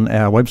wrote on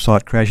our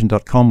website,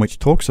 creation.com, which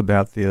talks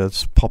about the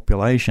Earth's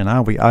population.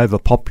 Are we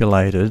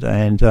overpopulated?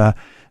 And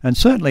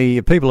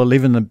certainly people who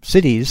live in the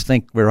cities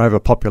think we're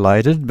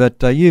overpopulated,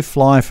 but you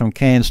fly from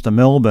Cairns to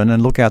Melbourne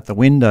and look out the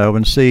window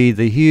and see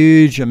the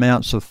huge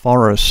amounts of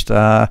forest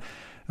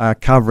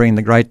covering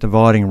the Great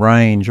Dividing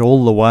Range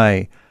all the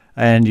way.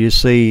 And you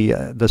see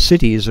the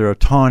cities are a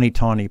tiny,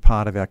 tiny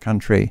part of our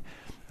country.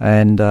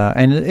 And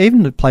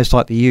even a place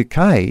like the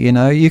UK,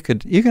 you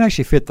can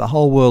actually fit the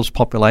whole world's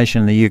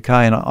population in the UK,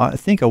 and I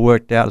think I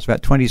worked out it's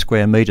about 20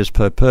 square metres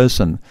per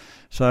person.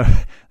 So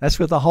that's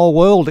with the whole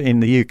world in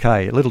the UK,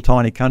 a little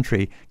tiny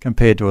country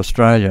compared to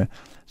Australia.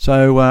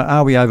 So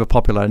are we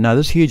overpopulated? No,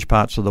 there's huge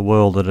parts of the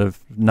world that have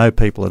no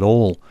people at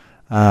all,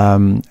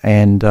 and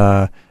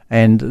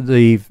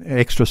the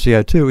extra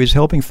CO2 is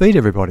helping feed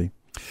everybody.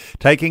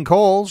 Taking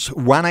calls,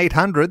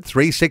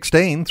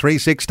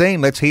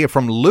 1-800-316-316. Let's hear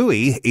from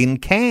Louis in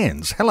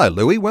Cairns. Hello,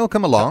 Louis.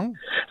 Welcome along.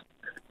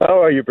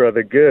 How are you,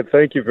 brother? Good.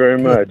 Thank you very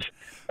much.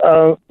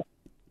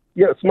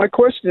 Yes, my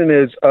question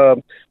is,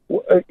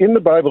 in the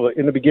Bible,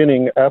 in the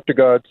beginning, after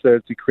God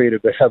says he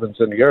created the heavens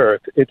and the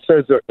earth, it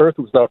says the earth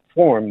was without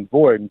form,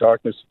 void, and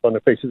darkness upon the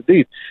face of the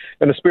deep,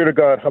 and the Spirit of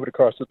God hovered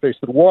across the face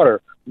of the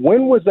water.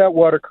 When was that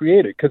water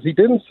created? Because he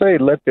didn't say,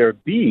 let there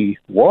be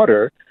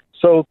water.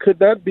 So could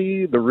that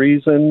be the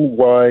reason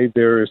why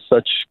there is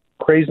such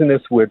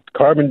craziness with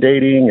carbon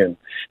dating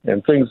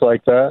and things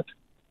like that?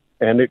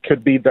 And it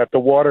could be that the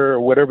water or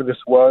whatever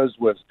this was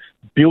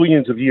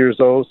billions of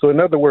years old. So in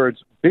other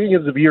words,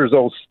 billions of years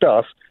old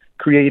stuff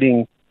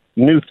creating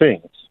new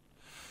things.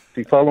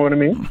 Do you follow what I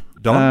mean?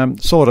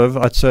 Sort of.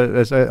 It's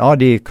an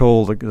idea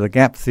called the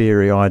gap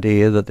theory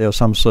idea, that there was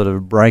some sort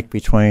of break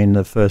between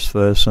the first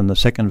verse and the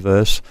second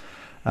verse,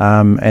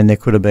 and there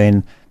could have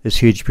been this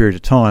huge period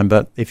of time.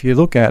 But if you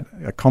look at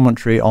a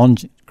commentary on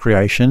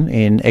creation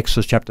in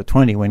Exodus chapter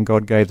 20, when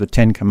God gave the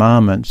 10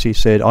 Commandments, he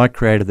said, I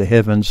created the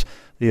heavens,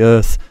 the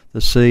earth, the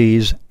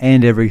seas,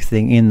 and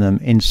everything in them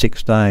in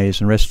 6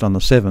 days and rested on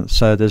the seventh.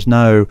 So there's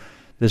no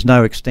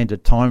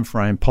extended time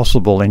frame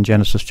possible in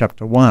Genesis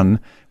chapter 1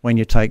 when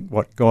you take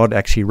what God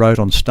actually wrote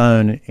on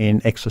stone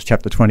in Exodus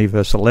chapter 20,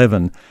 verse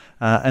 11.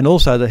 And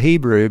also the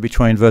Hebrew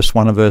between verse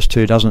 1 and verse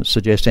 2 doesn't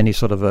suggest any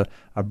sort of a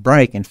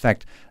break. In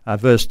fact,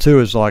 verse 2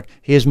 is like,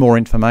 here's more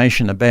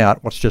information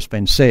about what's just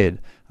been said.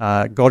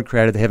 God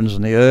created the heavens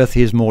and the earth.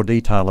 Here's more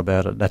detail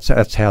about it.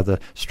 That's how the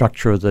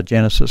structure of the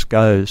Genesis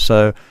goes.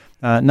 So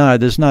no,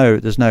 there's no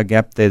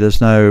gap there.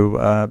 There's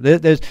no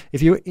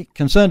if you're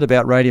concerned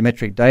about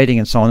radiometric dating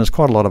and so on, there's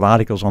quite a lot of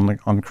articles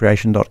on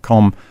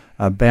creation.com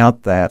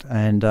about that.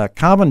 And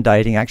carbon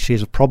dating actually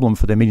is a problem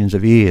for the millions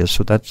of years.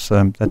 So that's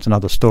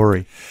another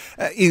story.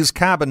 Is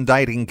carbon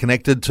dating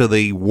connected to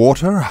the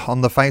water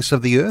on the face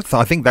of the earth?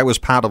 I think that was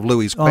part of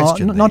Louis'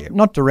 question.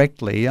 Not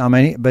directly. I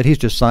mean, but he's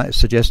just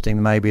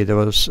suggesting maybe there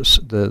was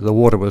the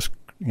water was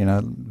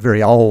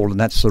very old, and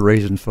that's the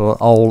reason for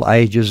old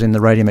ages in the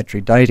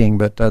radiometric dating,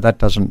 but that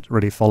doesn't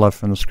really follow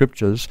from the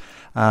scriptures.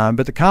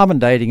 But the carbon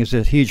dating is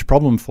a huge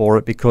problem for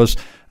it, because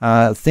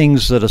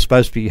things that are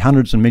supposed to be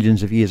hundreds and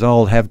millions of years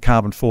old have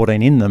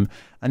carbon-14 in them,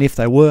 and if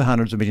they were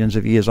hundreds of millions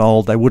of years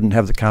old, they wouldn't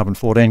have the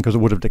carbon-14 because it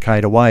would have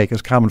decayed away,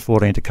 because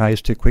carbon-14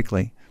 decays too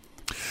quickly.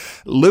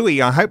 Louis,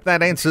 I hope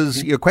that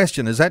answers your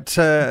question. Is that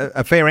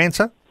a fair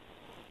answer?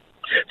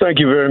 Thank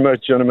you very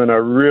much, gentlemen. I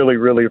really,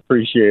 really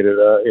appreciate it.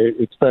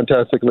 It's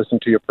fantastic listening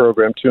to your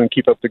program, too, and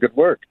keep up the good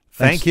work.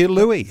 Thank you,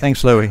 Louis.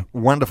 Thanks, Louis.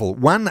 Wonderful.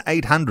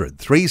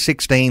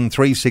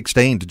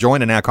 1-800-316-316 to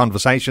join in our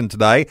conversation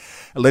today.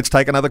 Let's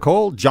take another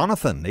call.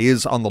 Jonathan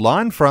is on the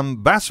line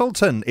from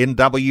Basselton in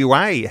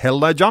WA.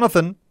 Hello,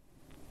 Jonathan.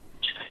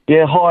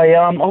 Yeah, hi.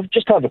 I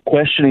just have a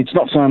question. It's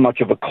not so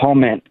much of a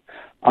comment.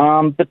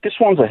 But this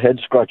one's a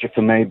head-scratcher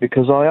for me,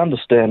 because I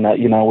understand that,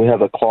 we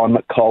have a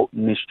climate cult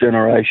in this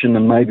generation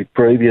and maybe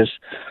previous.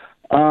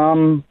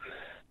 The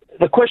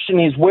question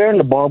is, where in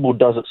the Bible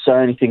does it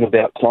say anything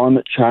about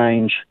climate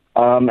change?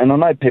 And I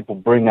know people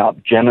bring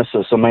up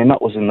Genesis. I mean,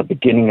 that was in the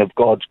beginning of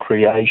God's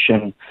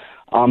creation.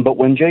 But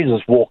when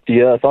Jesus walked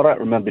the earth, I don't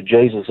remember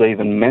Jesus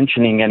even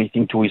mentioning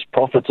anything to his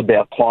prophets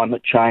about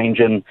climate change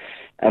and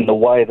the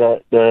way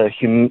that the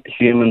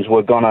humans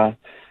were going to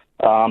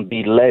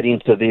be led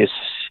into this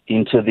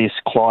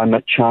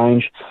climate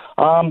change.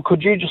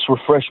 Could you just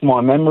refresh my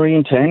memory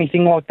into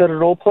anything like that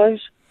at all, please?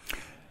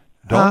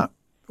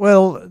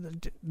 Well,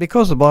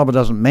 because the Bible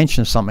doesn't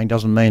mention something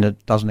doesn't mean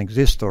it doesn't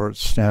exist or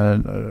it's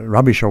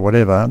rubbish or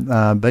whatever.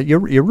 But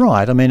you're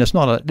right. I mean, this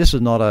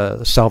is not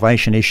a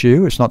salvation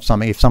issue. It's not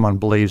something, if someone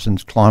believes in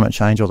climate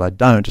change or they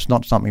don't, it's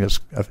not something that's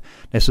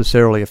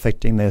necessarily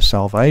affecting their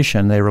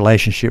salvation, their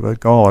relationship with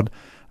God.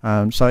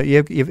 So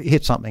you've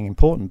hit something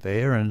important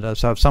there, and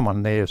so if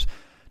someone there's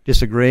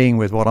disagreeing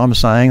with what I'm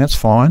saying, that's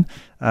fine.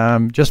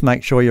 Just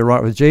make sure you're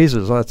right with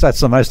Jesus. That's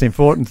the most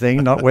important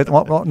thing, not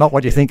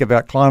what you think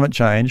about climate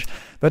change.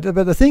 But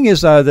the thing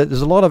is, though, that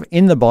there's a lot of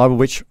in the Bible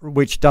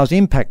which does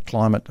impact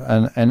climate.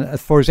 And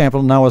for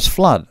example, Noah's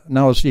flood.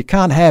 You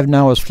can't have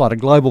Noah's flood, a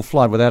global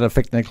flood, without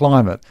affecting the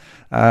climate.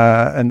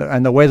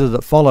 And the weather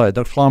that followed,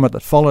 the climate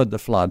that followed the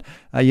flood.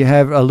 You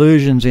have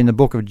allusions in the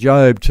book of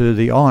Job to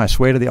the ice.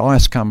 Where did the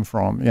ice come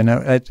from?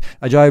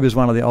 Job is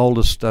one of the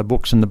oldest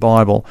books in the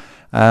Bible,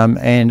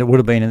 and it would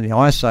have been in the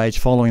Ice Age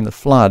following the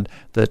flood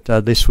that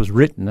this was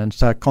written, and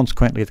so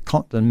consequently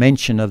the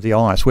mention of the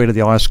ice. Where did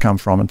the ice come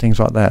from, and things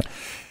like that.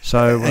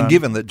 So, and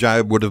given that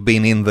Job would have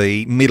been in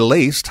the Middle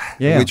East,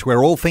 which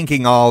we're all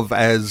thinking of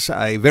as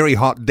a very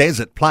hot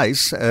desert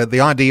place, the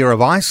idea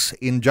of ice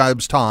in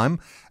Job's time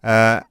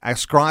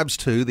ascribes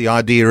to the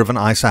idea of an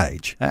ice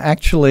age.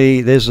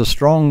 Actually, there's a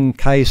strong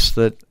case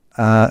that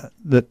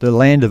the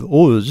land of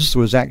Uz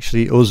was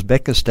actually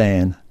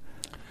Uzbekistan.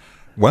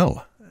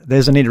 Well,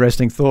 there's an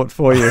interesting thought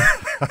for you.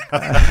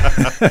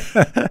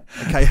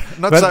 Okay,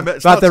 not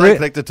so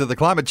connected to the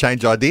climate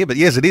change idea, but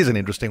yes, it is an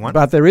interesting one.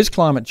 But there is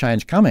climate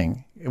change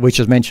coming, which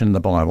is mentioned in the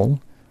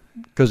Bible,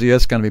 because the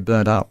Earth's going to be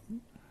burnt up.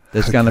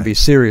 There's going to be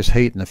serious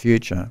heat in the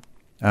future,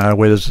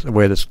 where there's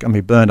going to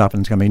be burned up,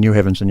 and there's going to be new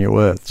heavens and new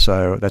earth.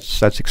 So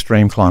that's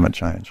extreme climate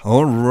change.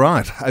 All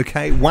right.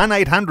 Okay.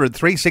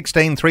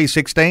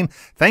 1-800-316-316.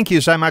 Thank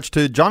you so much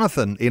to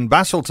Jonathan in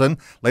Busselton.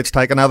 Let's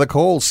take another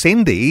call.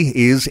 Cindy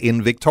is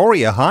in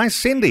Victoria. Hi,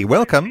 Cindy.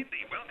 Welcome.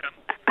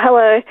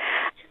 Hello.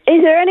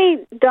 Is there any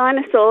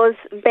dinosaurs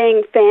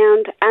being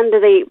found under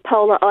the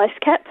polar ice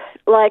cap?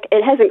 Like,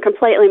 it hasn't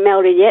completely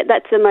melted yet.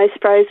 That's the most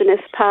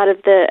frozenest part of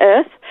the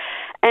Earth.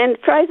 And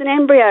frozen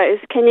embryos,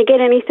 can you get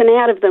anything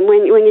out of them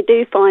when you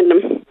do find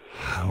them?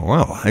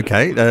 Well,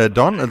 okay.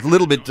 Don, a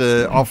little bit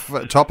off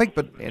topic,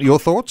 but your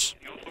thoughts?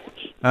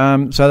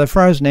 So the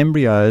frozen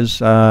embryos,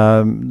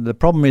 the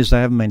problem is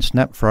they haven't been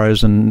snap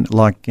frozen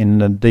like in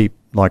the deep,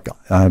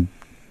 in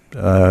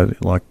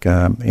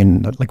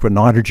liquid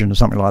nitrogen or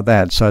something like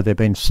that. So they've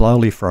been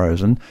slowly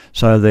frozen,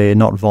 so they're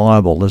not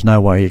viable. There's no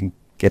way you can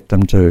get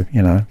them to,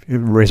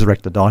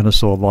 resurrect a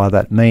dinosaur via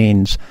that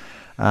means.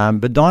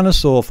 But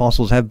dinosaur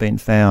fossils have been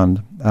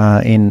found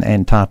in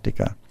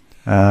Antarctica,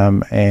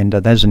 and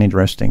that's an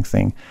interesting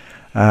thing.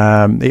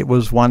 It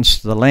was once,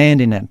 the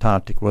land in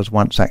Antarctica was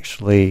once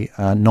actually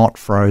not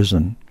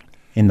frozen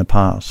in the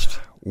past.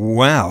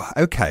 Wow,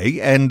 okay.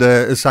 And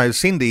so,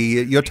 Cindy,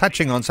 you're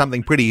touching on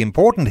something pretty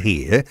important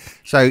here.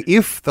 So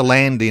if the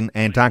land in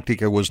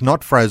Antarctica was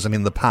not frozen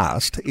in the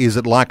past, is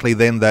it likely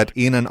then that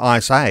in an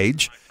ice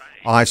age,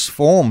 ice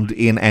formed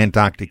in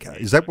Antarctica?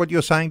 Is that what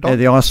you're saying, Don? Yeah,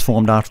 the ice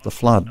formed after the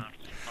flood.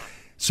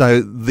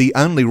 So the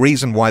only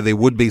reason why there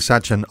would be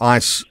such an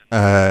ice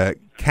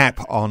cap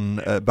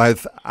on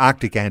both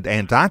Arctic and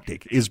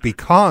Antarctic is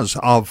because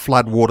of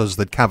floodwaters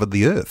that covered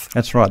the Earth.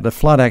 That's right. The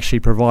flood actually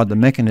provided the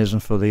mechanism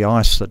for the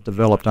ice that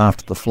developed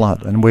after the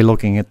flood, and we're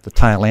looking at the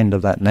tail end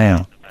of that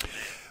now.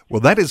 Well,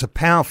 that is a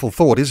powerful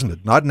thought, isn't it?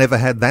 And I'd never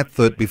had that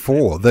thought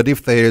before, that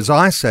if there's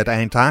ice at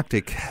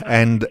Antarctic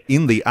and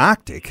in the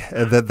Arctic,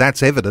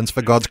 that's evidence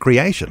for God's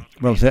creation.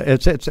 Well,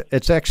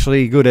 it's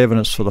actually good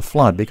evidence for the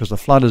flood, because the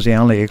flood is the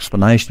only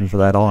explanation for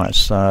that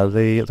ice.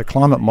 The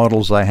climate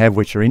models they have,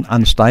 which are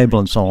unstable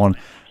and so on,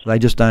 they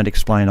just don't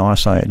explain an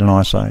ice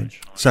age.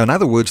 So in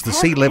other words, the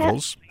sea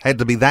levels had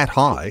to be that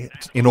high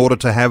in order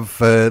to have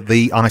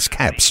the ice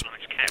caps.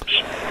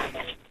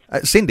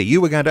 Cindy,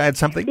 you were going to add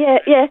something?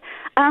 Yeah.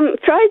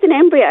 Frozen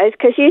embryos,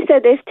 because you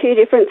said there's two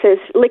differences,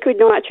 liquid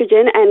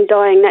nitrogen and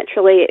dying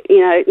naturally,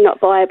 not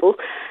viable.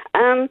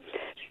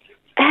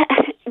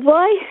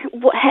 Why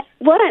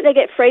don't they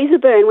get freezer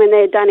burn when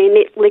they're done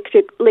in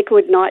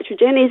liquid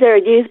nitrogen? Is there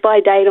a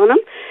use-by date on them?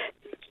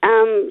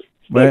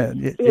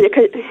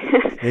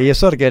 You're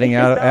sort of getting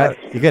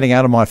you're getting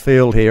out of my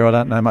field here. I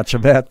don't know much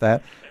about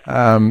that.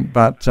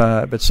 But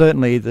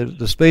certainly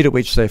the speed at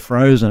which they're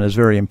frozen is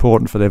very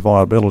important for their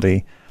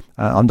viability.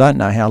 I don't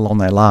know how long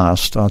they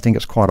last. I think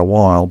it's quite a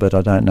while, but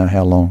I don't know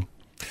how long.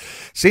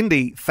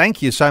 Cindy,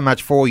 thank you so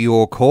much for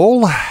your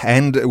call,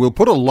 and we'll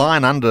put a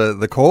line under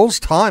the calls.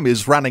 Time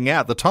is running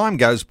out. The time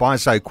goes by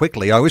so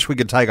quickly. I wish we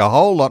could take a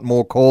whole lot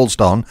more calls,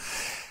 Don.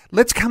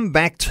 Let's come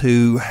back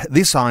to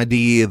this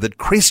idea that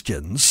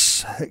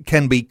Christians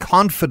can be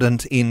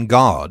confident in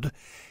God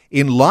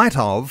in light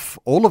of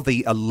all of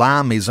the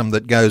alarmism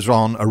that goes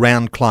on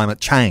around climate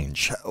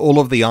change, all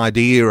of the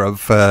idea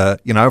of,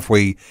 if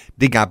we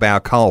dig up our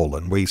coal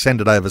and we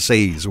send it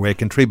overseas, we're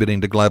contributing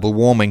to global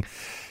warming,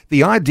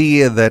 the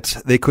idea that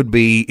there could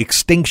be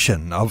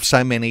extinction of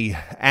so many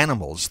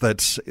animals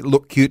that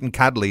look cute and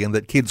cuddly and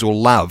that kids will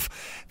love,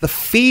 the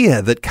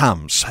fear that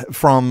comes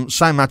from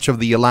so much of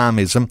the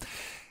alarmism,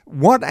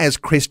 what as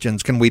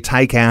Christians can we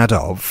take out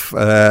of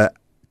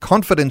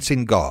confidence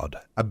in God,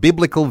 a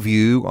biblical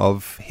view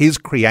of His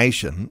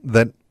creation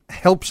that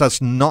helps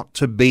us not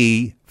to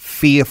be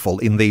fearful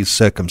in these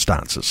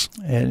circumstances.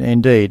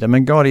 Indeed. I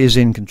mean, God is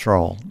in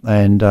control,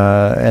 and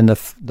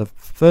the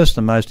first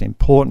and most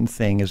important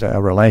thing is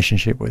our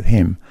relationship with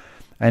Him.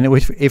 And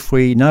if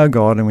we know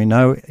God and we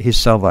know His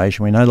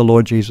salvation, we know the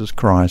Lord Jesus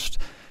Christ,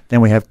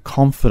 then we have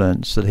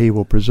confidence that He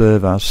will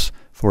preserve us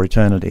for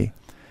eternity.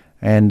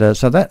 And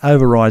so that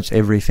overrides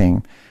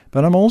everything.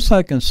 But I'm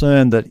also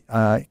concerned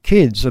that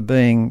kids are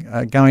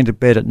going to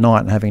bed at night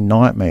and having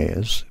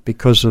nightmares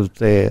because of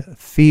their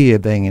fear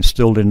being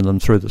instilled into them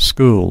through the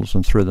schools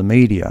and through the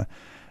media.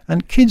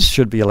 And kids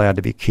should be allowed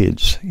to be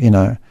kids, you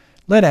know.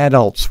 Let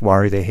adults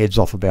worry their heads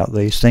off about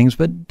these things,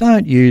 but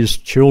don't use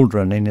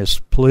children in this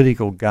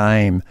political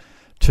game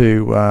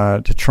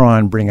to try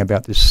and bring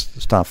about this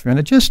stuff. I mean,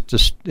 it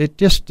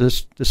just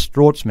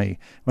distraughts me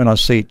when I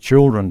see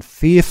children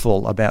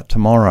fearful about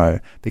tomorrow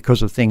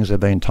because of things they're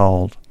being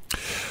told.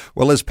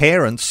 Well, as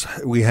parents,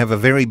 we have a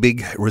very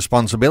big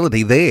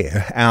responsibility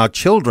there. Our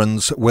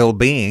children's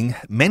well-being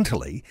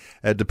mentally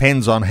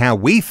depends on how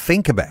we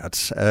think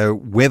about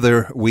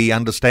whether we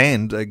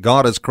understand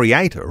God as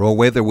creator or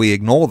whether we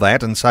ignore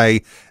that and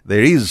say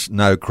there is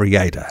no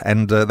creator.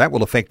 And that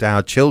will affect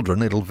our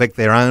children. It'll affect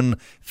their own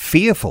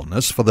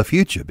fearfulness for the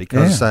future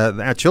because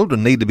our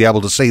children need to be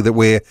able to see that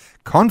we're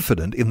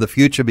confident in the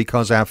future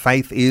because our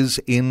faith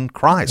is in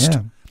Christ.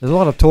 Yeah. There's a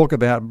lot of talk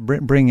about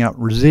bringing up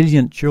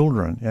resilient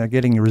children,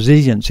 getting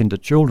resilience into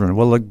children.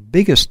 Well, the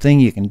biggest thing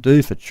you can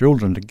do for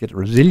children to get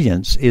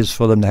resilience is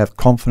for them to have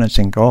confidence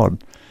in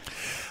God.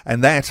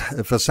 And that,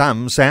 for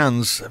some,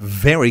 sounds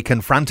very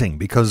confronting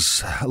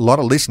because a lot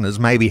of listeners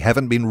maybe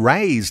haven't been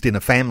raised in a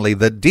family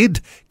that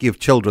did give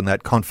children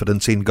that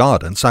confidence in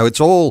God. And so it's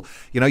all,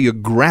 you're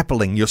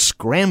grappling, you're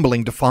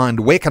scrambling to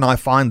find, where can I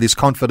find this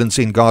confidence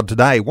in God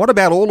today? What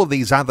about all of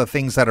these other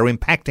things that are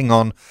impacting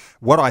on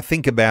what I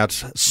think about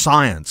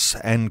science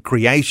and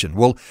creation?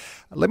 Well,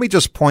 let me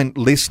just point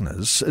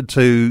listeners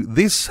to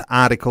this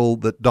article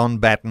that Don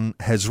Batten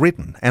has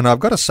written. And I've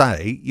got to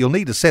say, you'll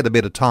need to set a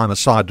bit of time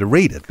aside to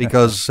read it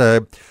because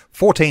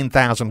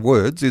 14,000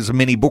 words is a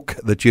mini book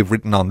that you've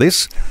written on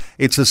this.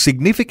 It's a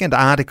significant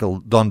article,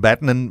 Don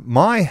Batten, and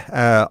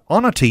my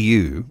honour to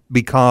you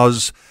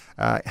because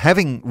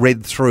having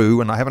read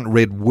through, and I haven't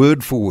read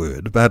word for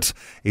word, but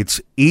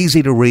it's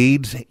easy to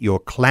read. Your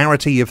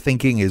clarity of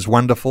thinking is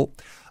wonderful.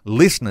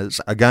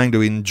 Listeners are going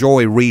to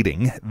enjoy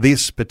reading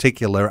this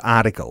particular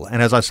article.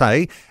 And as I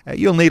say,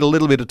 you'll need a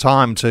little bit of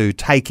time to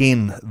take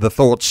in the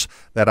thoughts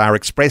that are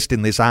expressed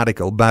in this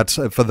article. But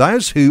for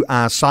those who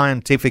are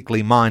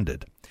scientifically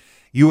minded,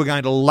 you are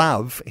going to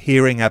love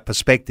hearing a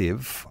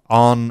perspective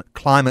on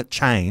climate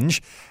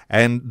change.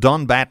 And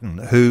Don Batten,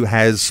 who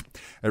has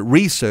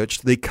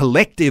researched the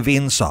collective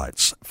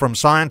insights from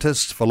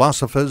scientists,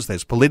 philosophers,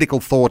 there's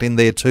political thought in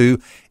there too,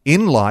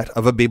 in light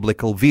of a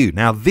biblical view.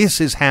 Now, this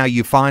is how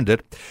you find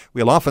it.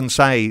 We'll often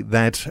say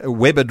that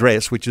web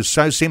address, which is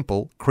so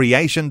simple,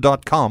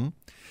 creation.com,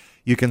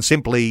 you can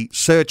simply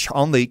search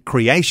on the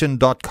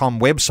creation.com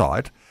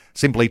website,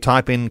 simply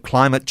type in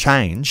climate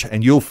change,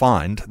 and you'll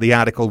find the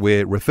article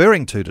we're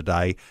referring to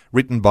today,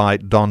 written by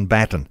Don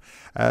Batten.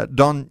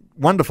 Don,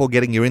 wonderful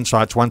getting your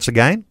insights once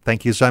again.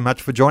 Thank you so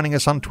much for joining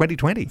us on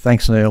 2020.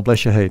 Thanks, Neil.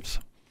 Bless you heaps.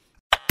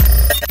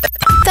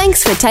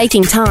 Thanks for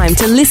taking time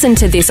to listen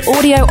to this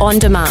audio on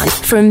demand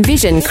from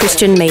Vision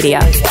Christian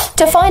Media.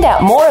 To find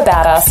out more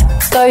about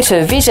us, go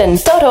to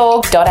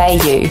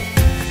vision.org.au.